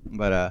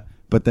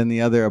 But then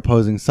the other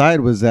opposing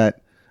side was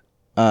that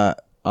a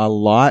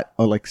lot,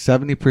 or like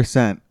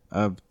 70%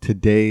 of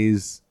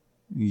today's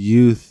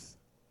youth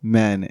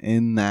men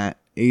in that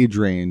age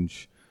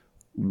range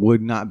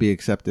would not be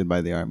accepted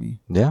by the army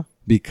Yeah.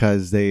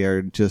 because they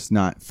are just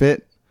not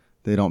fit.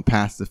 They don't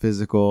pass the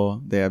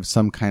physical. They have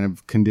some kind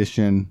of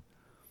condition.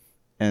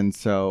 And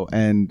so,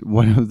 and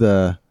one of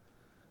the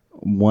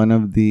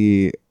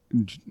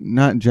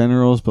not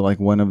generals, but like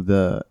one of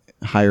the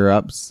higher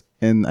ups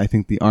in, I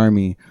think, the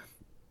army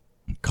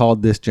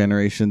called this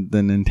generation the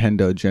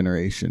Nintendo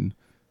generation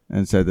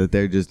and said that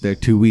they're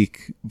too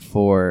weak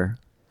for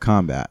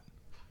combat.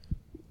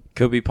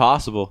 Could be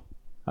possible.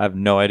 I have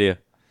no idea.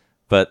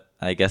 But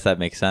I guess that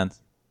makes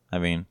sense. I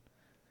mean,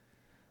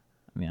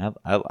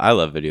 I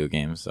love video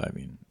games, so I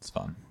mean, it's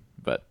fun.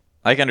 But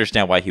I can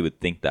understand why he would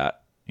think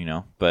that, you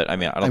know. But I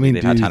mean, I don't think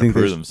they've had time to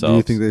prove themselves. Do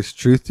you think there's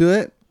truth to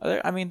it?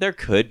 I mean, there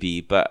could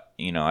be, but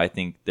you know, I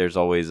think there's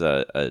always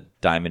a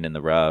diamond in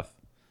the rough.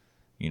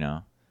 You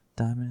know,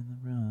 diamond in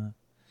the rough.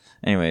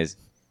 Anyways,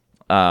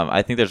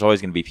 I think there's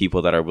always going to be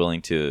people that are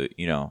willing to,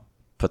 you know,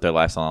 put their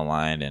lives on the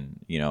line, and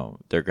you know,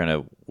 they're going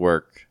to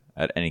work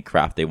at any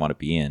craft they want to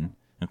be in,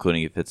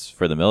 including if it's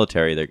for the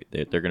military.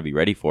 They're going to be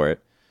ready for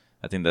it.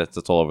 I think that's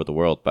all over the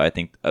world, but I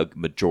think a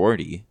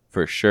majority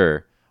for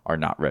sure are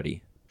not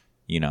ready.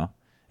 You know,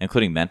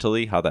 including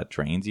mentally, how that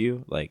drains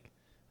you. Like,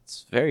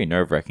 it's very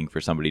nerve-wracking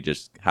for somebody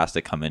just has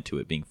to come into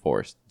it being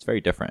forced. It's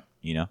very different,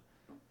 you know?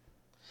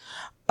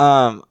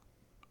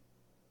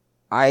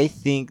 I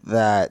think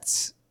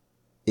that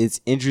it's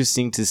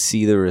interesting to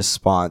see the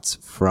response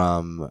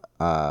from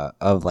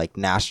of like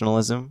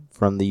nationalism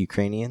from the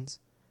Ukrainians,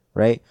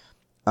 right?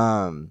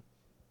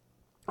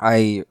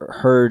 I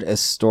heard a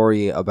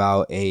story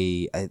about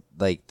the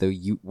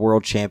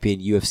world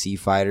champion UFC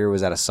fighter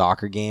was at a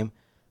soccer game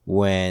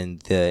when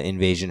the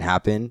invasion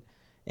happened,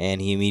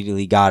 and he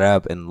immediately got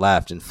up and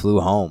left and flew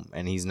home,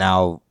 and he's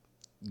now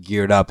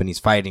geared up and he's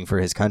fighting for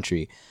his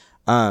country.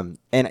 And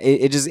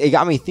it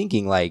got me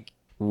thinking, like,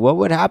 what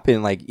would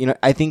happen? Like, you know,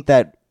 I think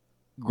that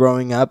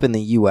growing up in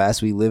the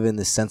US, we live in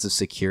this sense of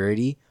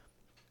security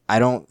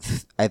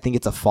I think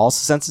it's a false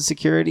sense of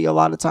security a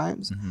lot of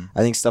times. Mm-hmm. I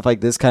think stuff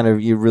like this kind of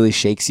it really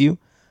shakes you.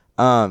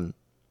 And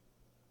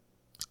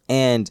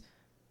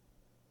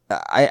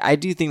I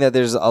do think that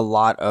there's a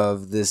lot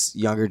of this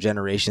younger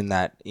generation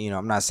that,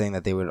 I'm not saying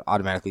that they would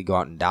automatically go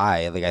out and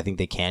die. Like, I think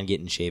they can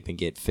get in shape and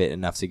get fit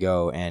enough to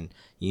go and,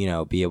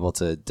 be able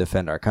to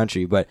defend our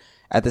country. But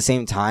at the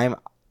same time,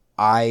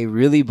 I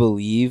really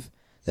believe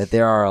that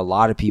there are a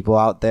lot of people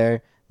out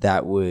there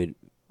that would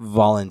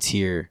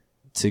volunteer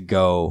to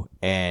go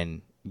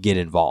and get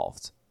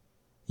involved,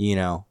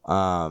 and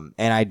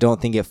I don't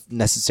think it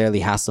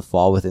necessarily has to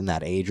fall within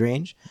that age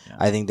range. Yeah.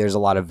 I think there's a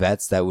lot of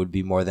vets that would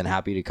be more than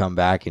happy to come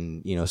back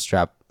and,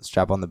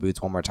 strap on the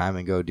boots one more time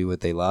and go do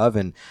what they love.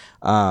 And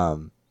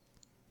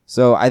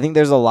so I think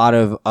there's a lot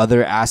of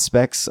other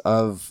aspects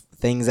of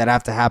things that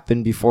have to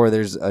happen before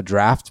there's a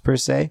draft per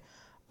se.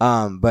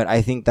 But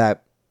I think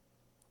that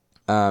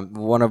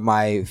one of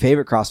my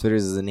favorite CrossFitters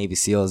is a Navy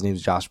SEAL. His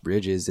name's Josh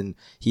Bridges. And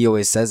he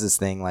always says this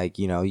thing like,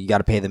 you got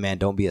to pay the man,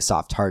 don't be a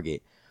soft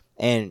target.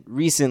 And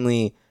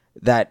recently,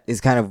 that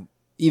is kind of,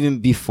 even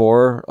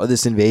before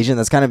this invasion,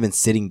 that's kind of been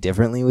sitting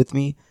differently with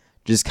me.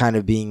 Just kind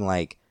of being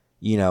like,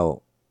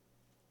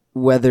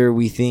 whether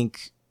we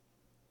think,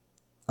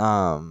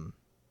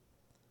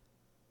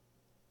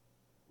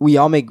 we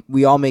all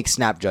make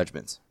snap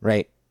judgments,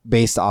 right?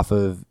 Based off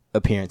of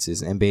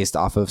appearances and based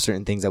off of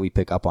certain things that we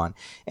pick up on.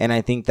 And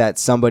I think that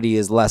somebody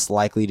is less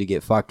likely to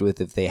get fucked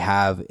with if they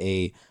have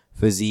a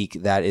physique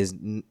that is,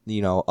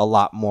 a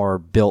lot more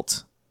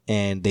built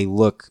and they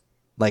look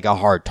like a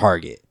hard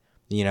target,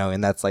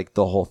 and that's like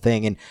the whole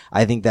thing. And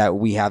I think that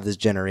we have this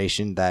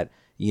generation that,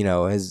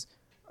 has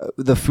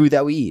the food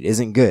that we eat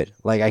isn't good.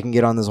 Like, I can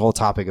get on this whole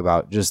topic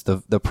about just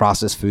the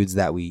processed foods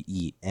that we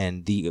eat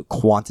and the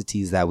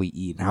quantities that we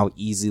eat and how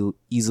easy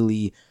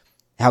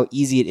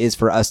it is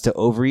for us to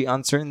overeat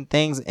on certain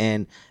things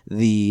and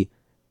the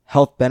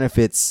health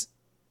benefits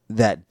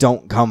that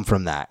don't come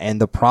from that and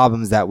the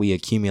problems that we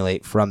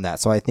accumulate from that.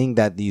 So I think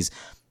that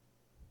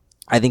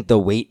the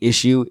weight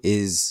issue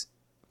is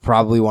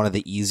probably one of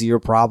the easier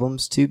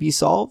problems to be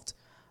solved.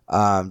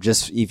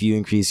 Just if you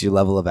increase your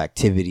level of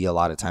activity, a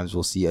lot of times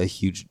we'll see a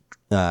huge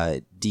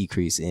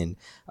decrease in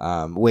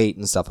weight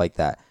and stuff like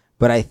that.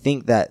 But I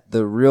think that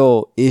the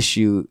real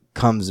issue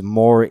comes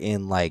more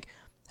in like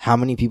how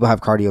many people have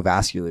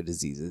cardiovascular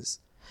diseases,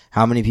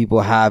 how many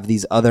people have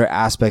these other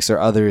aspects or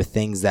other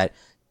things that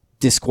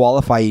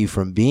disqualify you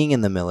from being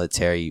in the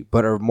military,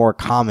 but are more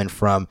common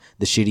from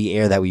the shitty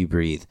air that we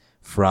breathe,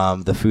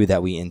 from the food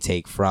that we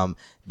intake, from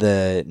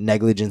the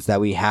negligence that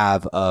we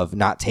have of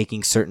not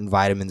taking certain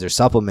vitamins or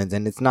supplements.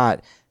 And it's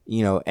not,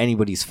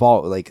 anybody's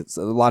fault. Like,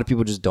 a lot of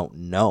people just don't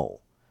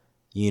know,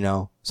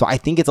 So I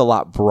think it's a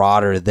lot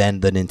broader than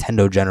the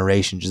Nintendo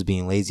generation just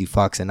being lazy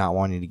fucks and not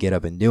wanting to get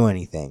up and do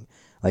anything.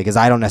 Like, because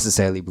I don't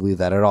necessarily believe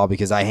that at all,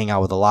 because I hang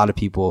out with a lot of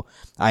people.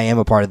 I am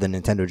a part of the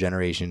Nintendo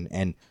generation,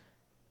 and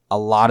a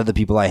lot of the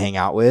people I hang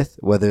out with,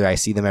 whether I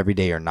see them every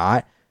day or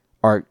not,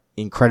 are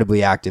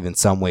incredibly active in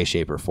some way,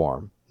 shape, or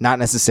form. Not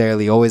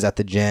necessarily always at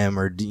the gym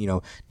or,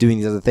 doing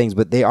these other things,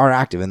 but they are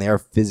active and they are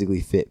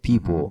physically fit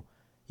people,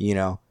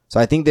 So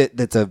I think that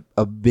that's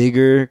a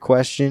bigger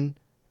question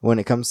when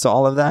it comes to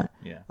all of that.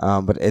 Yeah.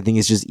 But I think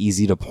it's just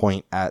easy to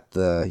point at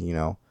the,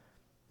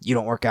 you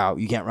don't work out,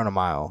 you can't run a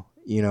mile,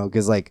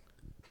 because like,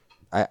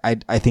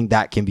 I think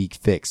that can be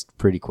fixed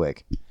pretty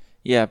quick.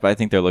 Yeah, but I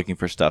think they're looking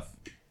for stuff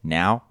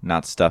now,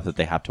 not stuff that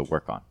they have to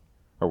work on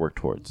or work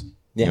towards.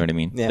 You know what I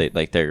mean? Yeah.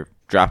 They're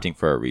drafting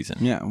for a reason.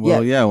 Yeah.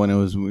 Well, yeah. When it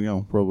was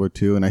World War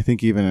II, and I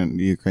think even in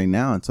Ukraine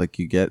now, it's like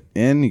you get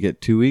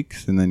 2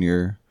 weeks, and then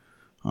you're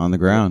on the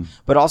ground.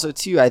 But also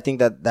too, I think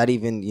that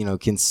even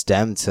can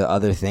stem to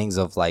other things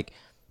of like.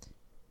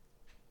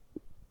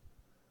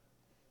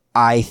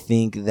 I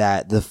think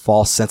that the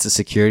false sense of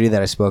security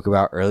that I spoke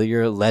about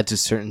earlier led to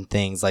certain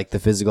things like the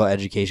physical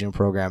education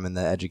program and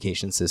the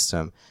education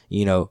system.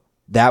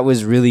 That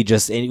was really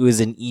just, it was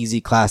an easy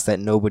class that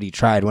nobody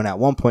tried, when at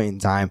one point in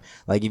time,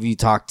 like if you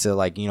talk to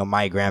like,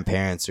 my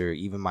grandparents or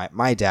even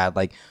my dad,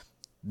 like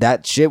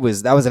that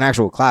was an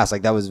actual class.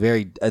 Like that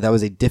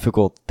was a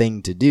difficult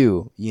thing to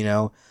do,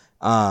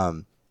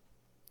 and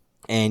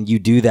you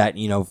do that,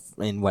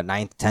 in what,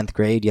 9th, 10th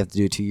grade, you have to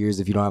do 2 years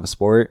if you don't have a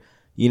sport.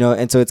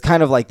 And so it's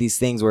kind of like these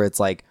things where it's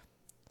like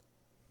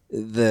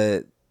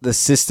the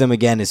system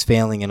again is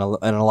failing in a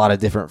lot of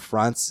different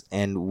fronts,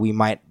 and we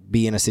might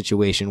be in a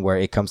situation where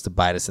it comes to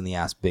bite us in the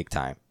ass big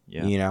time.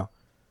 Yeah.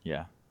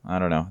 Yeah. I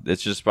don't know.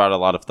 It's just brought a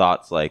lot of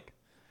thoughts like,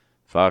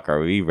 fuck, are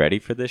we ready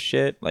for this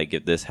shit? Like,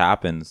 if this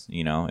happens,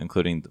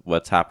 including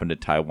what's happened to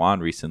Taiwan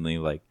recently,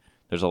 like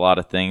there's a lot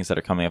of things that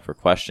are coming up for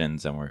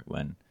questions,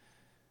 and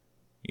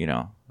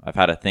I've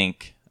had to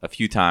think a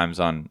few times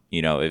on,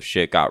 if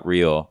shit got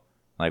real,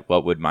 like,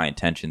 what would my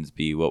intentions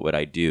be? What would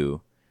I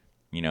do?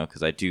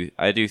 Because I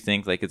do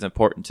think like it's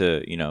important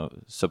to,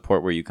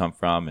 support where you come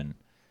from and,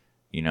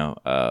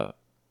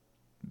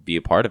 be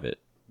a part of it.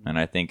 And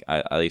I think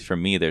at least for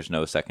me, there's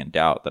no second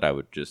doubt that I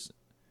would just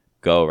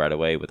go right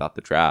away without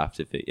the draft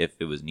if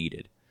it was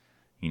needed,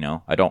 You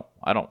know, I don't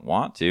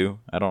want to.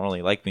 I don't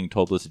really like being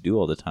told what to do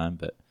all the time,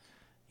 but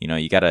you know,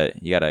 you gotta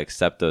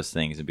accept those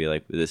things and be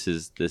like, this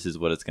is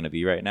what it's gonna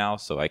be right now,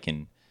 so I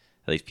can,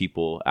 at least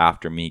people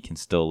after me can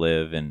still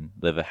live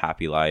a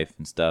happy life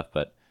and stuff.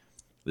 But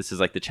this is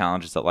like the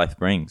challenges that life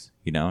brings,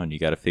 you know, and you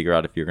got to figure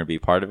out if you're gonna be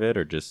part of it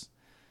or just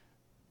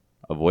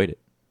avoid it.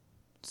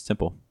 It's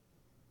simple.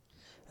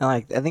 And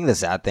like, I think the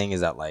sad thing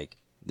is that like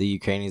the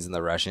Ukrainians and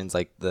the Russians,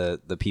 like the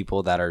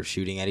people that are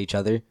shooting at each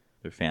other,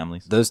 Their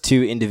families. those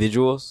two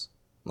individuals,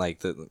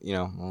 like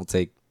we'll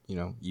take,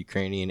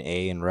 Ukrainian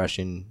A and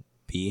Russian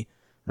B,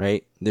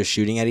 right? They're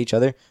shooting at each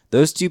other.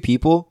 Those two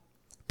people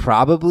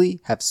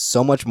probably have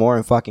so much more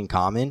in fucking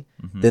common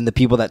than the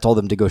people that told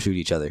them to go shoot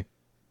each other.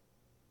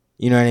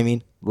 You know what I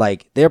mean?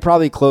 Like, they're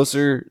probably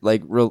closer,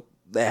 like,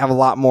 they have a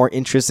lot more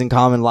interests in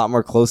common, a lot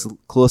more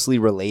closely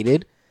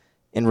related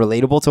and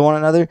relatable to one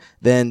another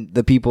than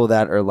the people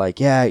that are like,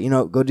 yeah,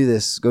 go do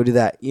this, go do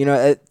that.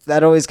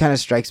 That always kind of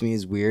strikes me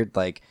as weird.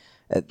 Like,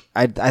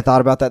 I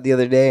thought about that the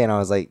other day, and I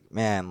was like,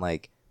 man,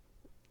 like,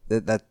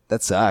 that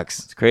sucks.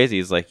 It's crazy.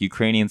 It's like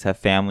Ukrainians have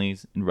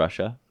families in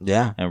Russia,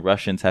 Yeah, and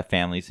Russians have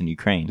families in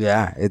Ukraine.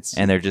 yeah,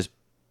 And they're just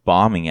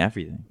bombing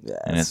everything. Yeah,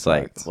 and it's it's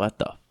like, fucked. what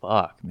the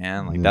fuck,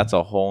 man? Like, that's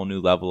a whole new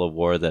level of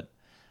war that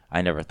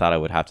I never thought I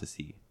would have to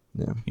see.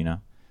 Yeah. You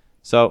know?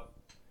 So,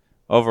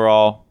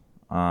 overall,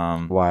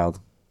 Wild.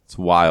 it's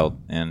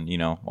wild. And,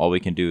 all we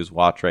can do is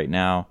watch right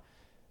now.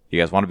 If you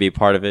guys want to be a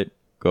part of it,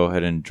 go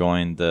ahead and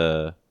join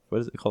the,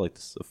 what is it called? Like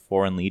the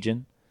Foreign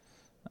Legion.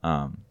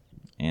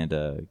 And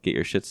get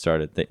your shit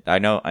started. I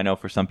know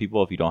for some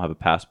people, if you don't have a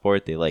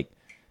passport, they like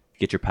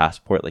get your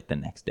passport like the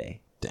next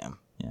day. Damn.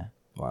 Yeah.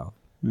 Wow.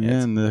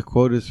 Yeah, and the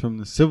quote is from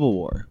the Civil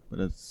War, but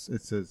it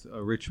says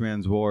a rich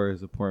man's war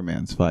is a poor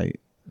man's fight.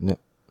 Yeah.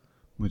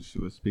 Which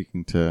was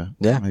speaking to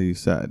Yeah. how you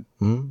said.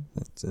 Mm-hmm.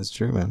 That's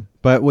true, man.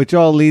 But which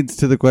all leads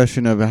to the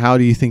question of how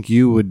do you think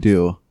you would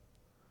do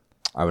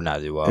I would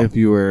not do well. if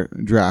you were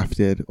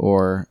drafted,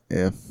 or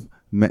if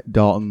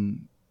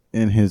Dalton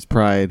in his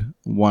pride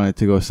wanted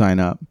to go sign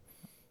up?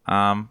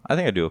 I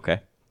think I'd do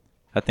okay.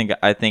 I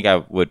think I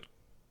would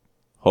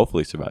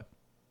hopefully survive,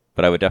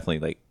 but I would definitely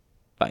like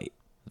fight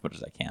as much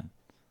as I can.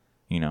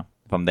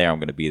 If I'm there, I'm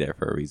going to be there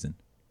for a reason.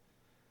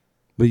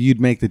 But you'd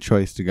make the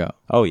choice to go.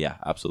 Oh yeah,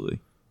 absolutely.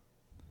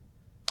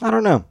 I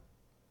don't know.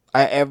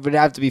 I would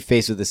have to be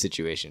faced with the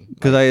situation.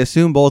 Because I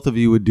assume both of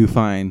you would do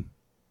fine,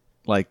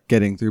 like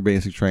getting through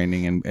basic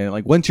training. And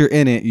like once you're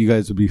in it, you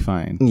guys would be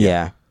fine.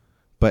 Yeah.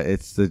 But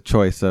it's the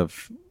choice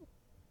of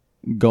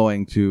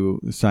going to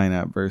sign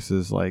up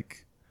versus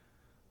like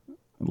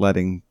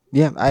letting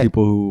Yeah.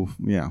 people who,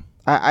 yeah.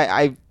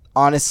 I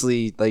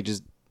honestly, like,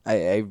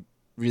 I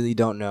really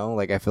don't know.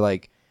 Like, I feel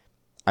like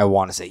I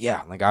want to say,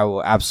 yeah, like, I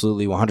will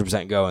absolutely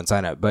 100% go and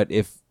sign up. But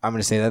if I'm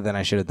going to say that, then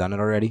I should have done it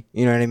already.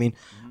 You know what I mean?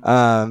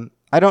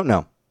 I don't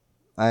know.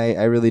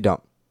 I really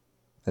don't.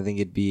 I think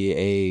it'd be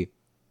a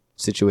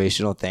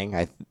situational thing.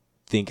 I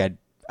think I'd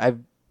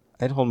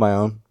hold my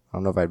own. I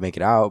don't know if I'd make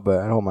it out, but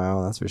I'd hold my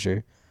own. That's for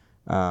sure.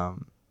 But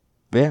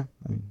yeah,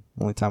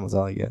 only time will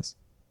tell, I guess.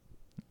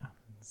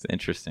 It's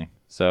interesting.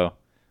 So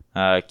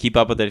keep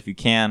up with it if you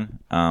can.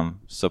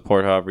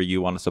 Support however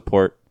you want to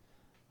support.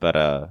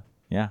 But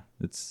yeah,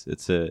 it's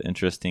an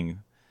interesting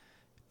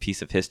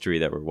piece of history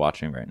that we're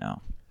watching right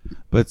now.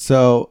 But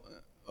so,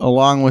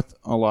 along with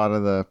a lot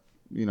of the,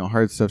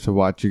 hard stuff to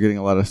watch, you're getting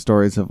a lot of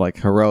stories of like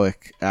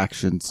heroic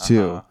actions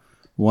too. Uh-huh.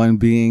 One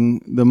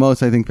being the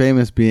most, I think,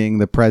 famous being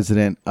the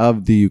president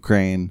of the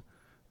Ukraine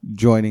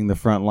joining the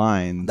front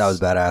lines. That was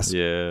badass.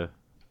 Yeah,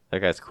 that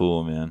guy's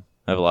cool, man.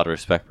 I have a lot of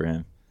respect for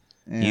him.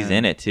 And He's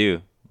in it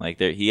too. Like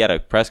he had a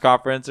press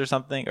conference or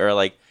something, or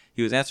like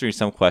he was answering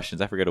some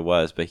questions. I forget what it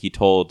was, but he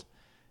told,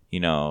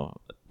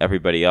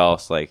 everybody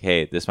else like,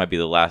 "Hey, this might be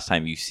the last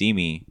time you see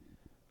me,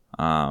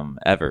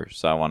 ever."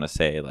 So I want to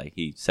say, like,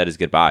 he said his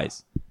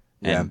goodbyes,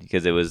 and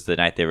because it was the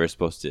night they were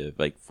supposed to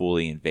like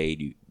fully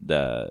invade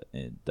the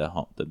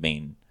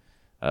main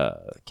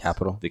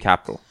Capital. the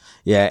capital.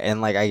 Yeah,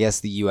 and like I guess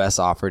the U.S.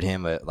 offered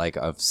him a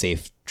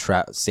safe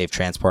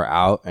transport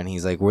out, and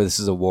he's like, "Where this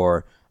is a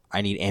war,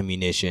 I need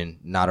ammunition,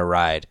 not a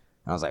ride."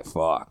 And I was like,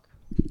 "Fuck,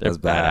 They're that's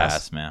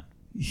badass." badass, man.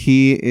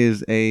 He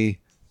is a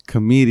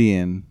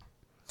comedian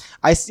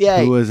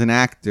Yeah, who was an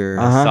actor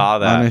Uh-huh. Saw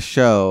that. on a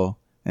show,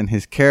 and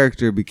his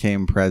character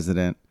became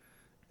president,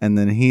 and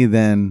then he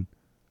ran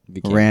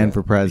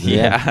for president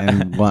Yeah.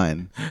 and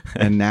won,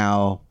 and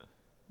now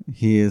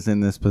he is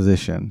in this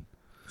position.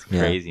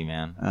 Crazy,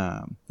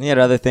 man. He had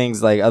other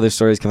things, like other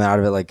stories coming out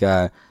of it, like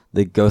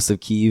the Ghost of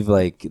Kiev.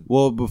 Like,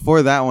 Well,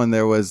 before that one,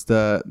 there was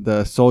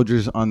the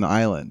soldiers on the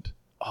island.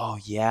 Oh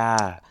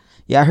yeah.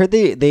 yeah, I heard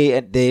they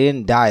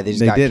didn't die. They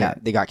just They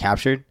didn't. they got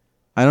captured.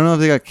 I don't know if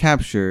they got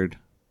captured,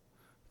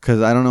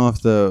 because I don't know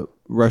if the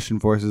Russian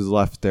forces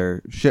left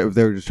their ship. If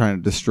they were just trying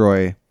to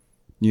destroy,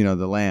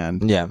 the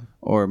land, Yeah,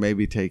 or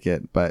maybe take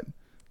it. But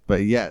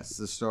yes,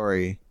 the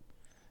story.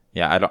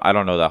 Yeah, I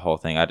don't know that whole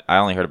thing. I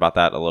only heard about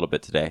that a little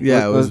bit today.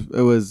 Yeah,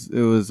 it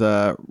was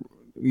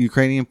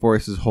Ukrainian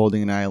forces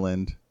holding an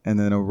island, and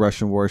then a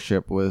Russian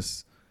warship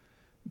was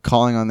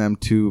calling on them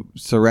to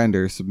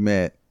surrender,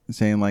 submit,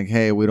 saying like,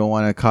 "Hey, we don't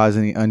want to cause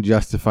any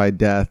unjustified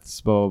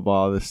deaths, blah blah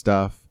blah, this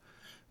stuff.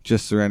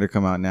 Just surrender,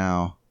 come out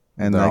now."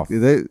 And They're like all,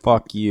 they,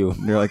 fuck you.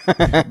 they're like,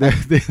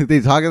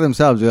 they talk to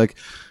themselves. They're like,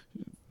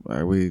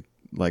 are we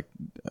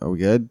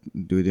good?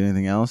 Do we do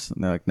anything else?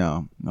 And they're like, no.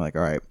 And they're like,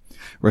 all right,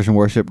 Russian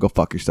warship, go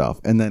fuck yourself.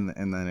 And then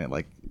it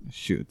like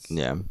shoots.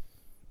 Yeah.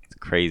 It's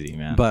crazy,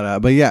 man.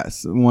 But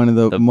yes, one of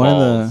the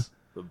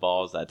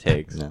balls that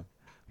takes. Yeah.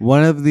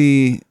 one of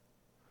the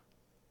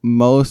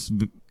most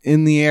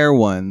in the air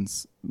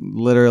ones,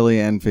 literally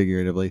and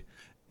figuratively,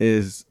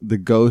 is the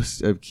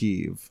Ghost of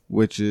Kyiv,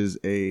 which is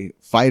a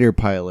fighter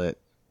pilot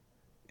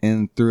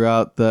and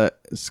throughout the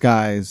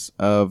skies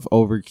of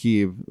over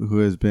Kyiv, who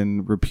has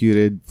been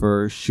reputed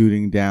for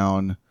shooting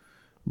down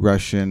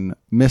Russian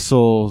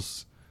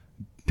missiles,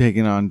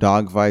 taking on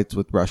dogfights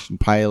with Russian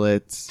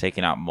pilots,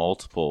 Taking out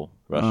multiple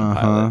Russian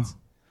pilots.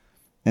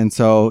 And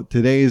so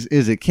today's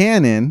Is It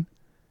Canon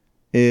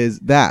is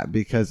that,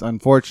 because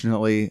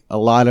unfortunately a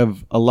lot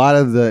of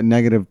the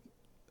negative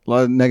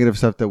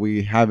stuff that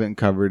we haven't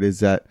covered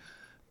is that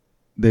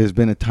there's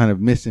been a ton of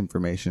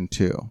misinformation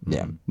too.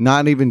 Yeah.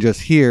 Not even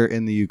just here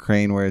in the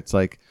Ukraine, where it's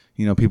like,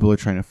 people are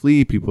trying to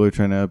flee, people are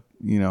trying to,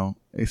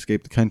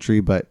 escape the country,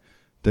 but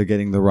they're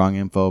getting the wrong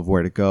info of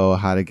where to go,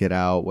 how to get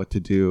out, what to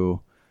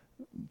do.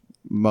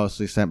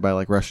 Mostly sent by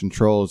like Russian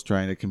trolls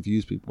trying to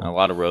confuse people. A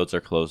lot of roads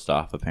are closed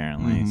off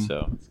apparently,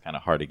 so it's kind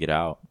of hard to get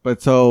out.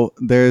 But so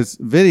there's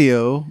plenty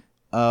of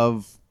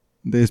videos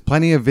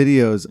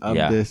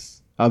of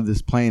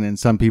this plane, and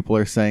some people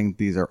are saying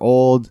these are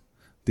old,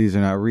 these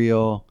are not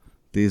real,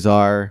 these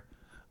are,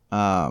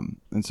 and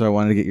so I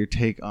wanted to get your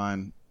take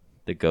on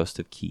The Ghost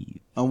of Kyiv.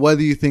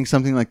 whether you think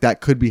something like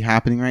that could be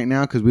happening right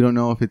now, because we don't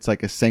know if it's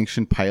like a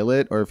sanctioned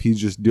pilot or if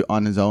he's just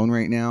on his own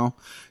right now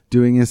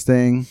doing his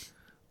thing.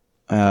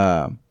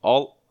 Even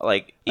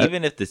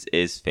if this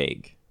is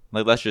fake,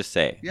 like let's just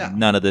say Yeah.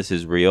 none of this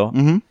is real,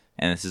 Mhm.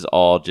 and this is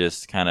all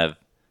just kind of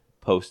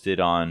posted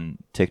on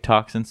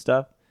TikToks and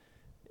stuff,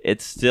 it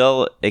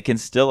can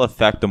still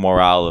affect the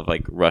morale of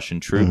like Russian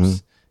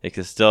troops. It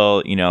can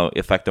still,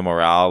 affect the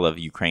morale of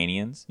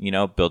Ukrainians,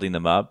 building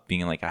them up,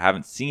 being like, I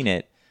haven't seen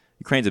it.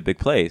 Ukraine's a big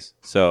place.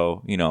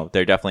 So,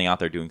 they're definitely out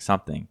there doing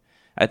something.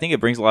 I think it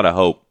brings a lot of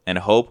hope, and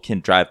hope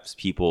can drive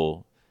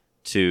people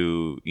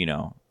to,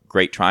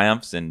 great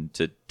triumphs and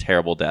to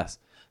terrible deaths.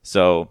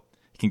 So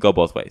it can go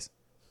both ways.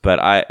 But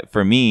I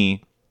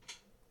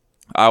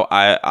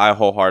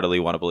wholeheartedly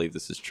want to believe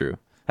this is true.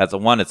 That's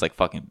one, it's like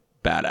fucking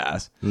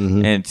badass.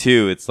 And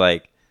two, it's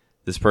like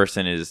this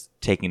person is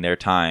taking their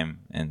time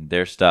and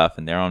their stuff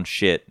and their own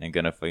shit and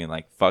gonna fucking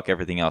like fuck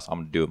everything else. I'm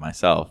gonna do it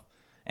myself.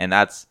 And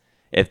that's,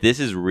 if this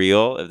is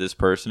real, if this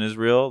person is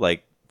real,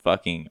 like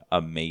fucking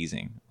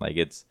amazing. Like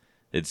it's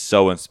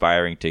so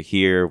inspiring to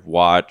hear,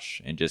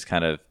 watch, and just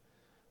kind of,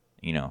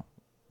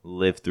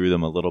 live through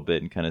them a little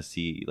bit and kind of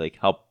see like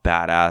how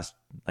badass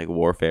like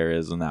warfare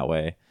is in that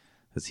way.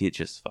 Because it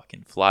just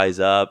fucking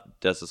flies up,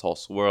 does this whole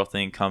swirl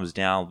thing, comes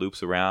down,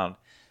 loops around,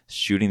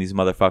 shooting these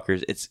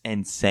motherfuckers. It's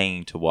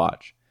insane to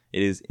watch.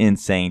 It is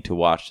insane to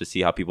watch, to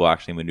see how people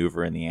actually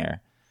maneuver in the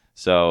air.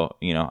 So,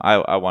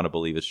 I want to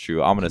believe it's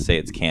true. I'm going to say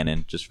it's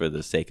canon just for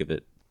the sake of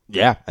it.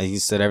 Yeah, you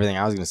said everything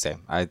I was going to say.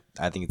 I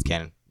think it's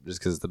canon just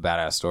because it's the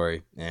badass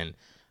story. And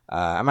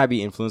I might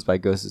be influenced by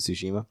Ghost of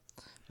Tsushima.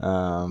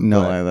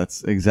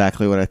 That's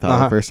exactly what I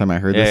thought the first time I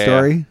heard the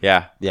story.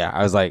 Yeah.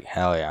 I was like,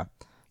 hell yeah.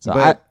 So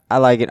But- I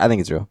like it. I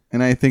think it's real.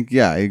 And I think,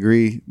 I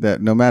agree that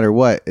no matter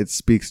what, it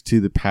speaks to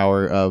the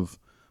power of,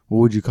 what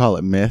would you call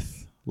it?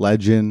 Myth,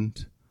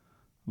 legend,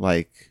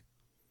 like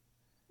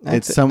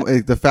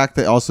the fact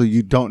that also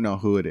you don't know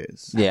who it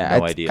is. Yeah,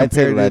 No idea. I'd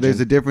say Compared to, legend. there's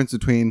a difference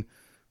between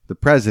the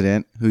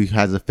president, who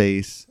has a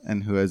face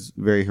and who is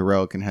very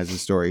heroic and has a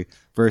story,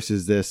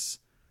 versus this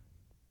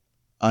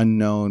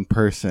unknown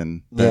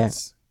person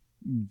that's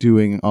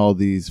doing all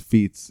these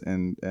feats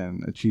and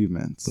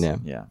achievements. Yeah.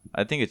 Yeah.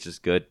 I think it's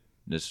just good.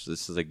 This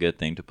is a good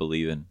thing to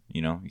believe in.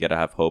 You got to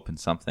have hope in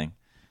something.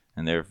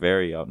 And they're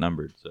very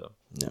outnumbered. So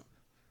Yeah.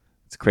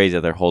 it's crazy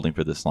that they're holding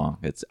for this long.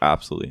 It's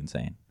absolutely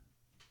insane.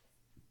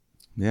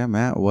 Yeah,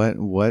 Matt, what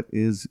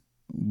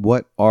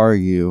are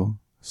you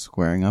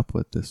squaring up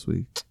with this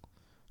week?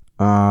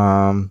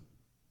 Yeah,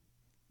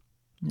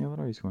 what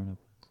are you scoring up?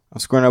 I'm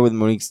squaring up with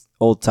Monique's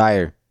old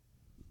tire.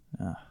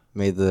 Ah.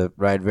 Made the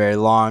ride very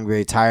long,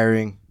 very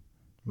tiring.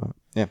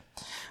 Yeah.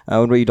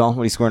 What about you, Dalton?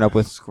 What are you squaring up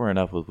with? Scoring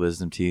up with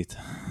wisdom teeth.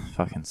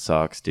 Fucking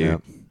sucks, dude.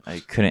 Yep.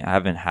 I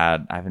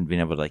haven't been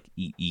able to like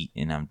eat,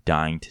 and I'm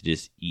dying to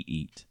just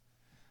eat.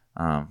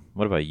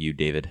 What about you,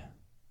 David?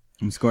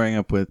 I'm scoring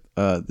up with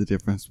the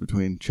difference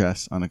between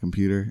chess on a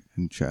computer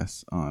and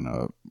chess on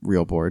a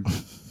real board.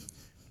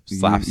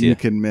 Slaps you you.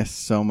 can miss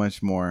so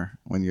much more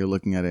when you're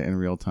looking at it in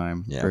real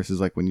time versus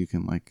like when you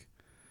can like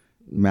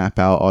map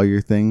out all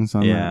your things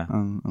on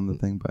on the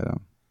thing. But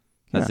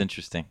That's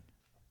interesting.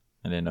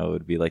 I didn't know it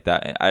would be like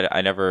that.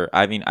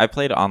 I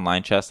played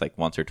online chess like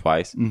once or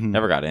twice. Mhm.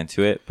 Never got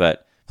into it,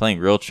 but playing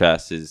real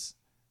chess is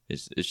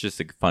it's just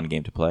a fun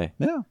game to play.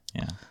 Yeah.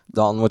 Yeah.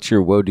 Dalton, what's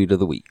your woe dude of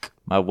the week?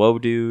 My woe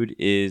dude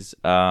is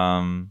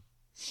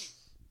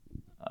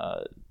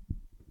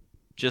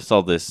just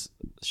all this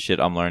shit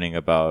I'm learning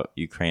about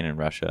Ukraine and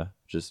Russia.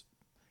 Just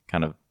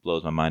kind of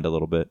blows my mind a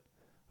little bit.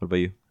 What about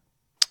you?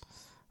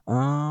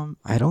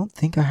 I don't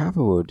think I have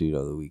a woe dude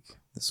of the week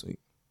this week.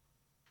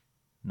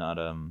 Not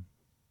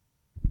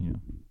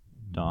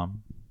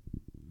Dom.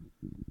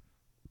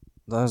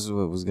 That's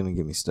what was gonna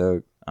get me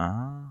stoked.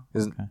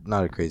 It's Okay.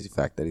 not a crazy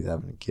fact that he's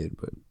having a kid,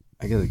 but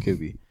I guess it could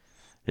be.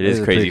 It is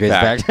a a crazy pretty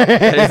fact. That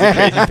is a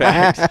crazy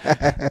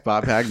fact.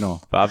 Bob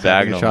Hagnall. Bob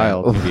Having a Bagnall,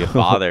 child. man, to be a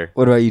father.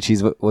 What about you,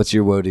 Cheese? What's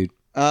your woe dude?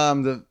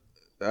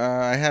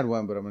 I had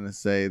one, but I'm gonna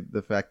say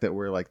the fact that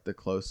we're like the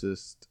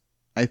closest.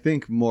 I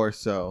think more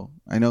so.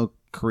 I know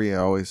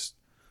Korea always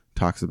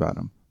talks about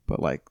them, but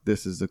like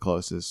this is the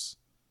closest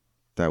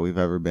that we've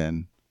ever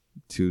been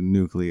to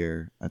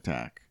nuclear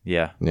attack,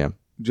 Yeah. Yeah.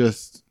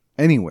 just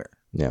anywhere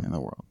Yeah. in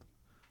the world.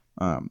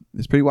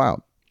 It's pretty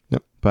wild.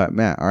 Yep. But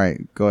Matt, all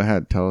right, go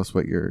ahead. Tell us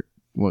what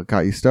got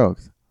you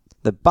stoked.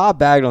 That Bob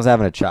Bagnall's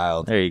having a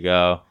child. There you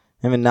go.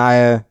 Him and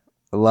Naya,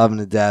 I love him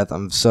to death.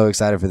 I'm so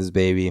excited for this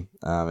baby. It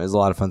was a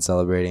lot of fun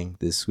celebrating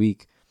this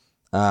week.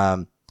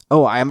 I'm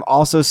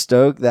also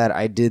stoked that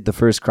I did the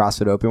first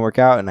CrossFit Open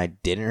workout and I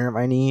didn't hurt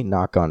my knee.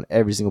 Knock on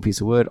every single piece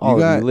of wood.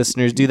 All of you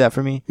listeners do that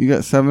for me. You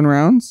got 7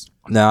 rounds?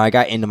 No, I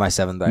got into my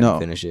 7th, but I didn't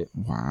finish it.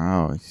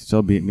 Wow, you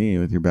still beat me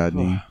with your bad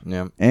knee.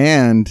 Yeah.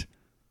 And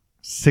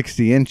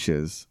 60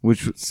 inches,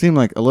 which seemed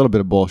like a little bit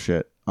of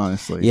bullshit,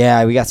 honestly.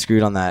 Yeah, we got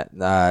screwed on that.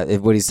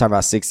 What he's talking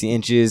about 60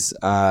 inches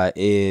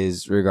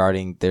is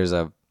regarding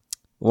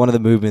one of the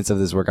movements of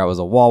this workout was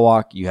a wall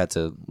walk. You had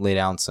to lay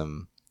down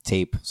some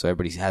tape so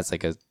everybody has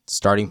like a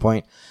starting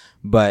point.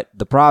 But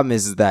the problem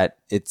is that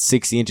it's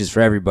 60 inches for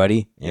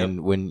everybody.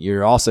 And when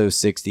you're also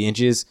 60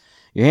 inches,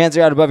 your hands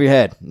are out above your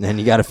head and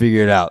you got to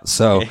figure it out.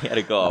 So You had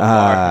to go up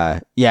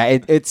far. yeah,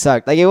 it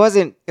sucked. Like it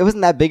wasn't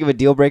that big of a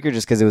deal breaker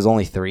just because it was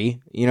only 3.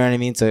 You know what I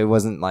mean? So it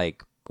wasn't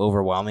like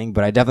overwhelming,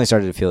 but I definitely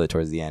started to feel it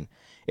towards the end.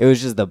 It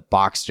was just the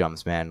box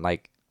jumps, man.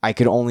 Like I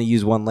could only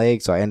use one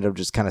leg, so I ended up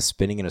just kind of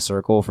spinning in a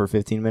circle for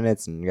 15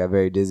 minutes and got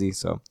very dizzy.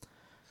 So,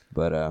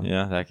 but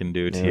Yeah, that can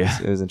do it to yeah,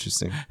 you. it was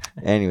interesting.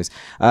 Anyways,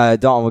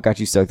 Dalton, what got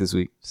you stoked this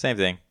week? Same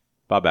thing.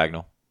 Bob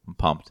Bagnall. I'm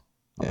pumped.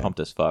 I'm Yeah. pumped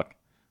as fuck.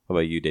 What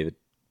about you, David?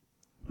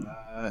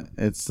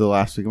 It's the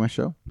last week of my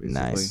show. Basically,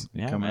 Nice.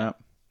 Yeah, coming man.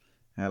 up.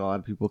 Had a lot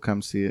of people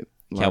come see it.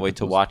 A lot Can't of wait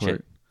to people watch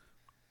support.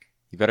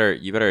 it.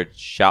 You better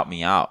shout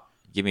me out.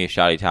 Give me a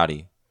shouty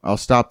touty. I'll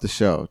stop the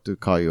show to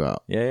call you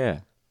out.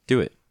 Yeah. Do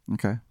it.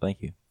 Okay.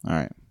 Thank you. All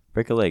right.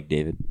 Break a leg,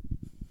 David.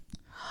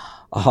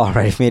 All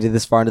right, if you made it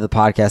this far into the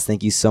podcast,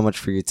 thank you so much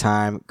for your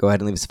time. Go ahead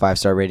and leave us a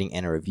 5-star rating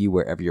and a review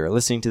wherever you're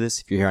listening to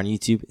this. If you're here on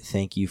YouTube,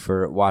 thank you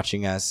for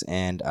watching us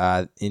and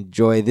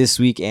enjoy this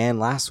week and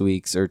last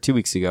week's or 2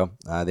 weeks ago.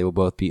 They will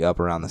both be up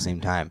around the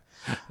same time.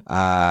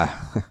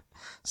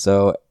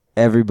 So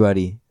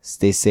everybody,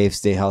 stay safe,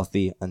 stay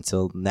healthy.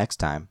 Until next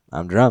time,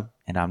 I'm Drum.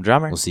 And I'm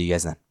Drummer. We'll see you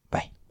guys then.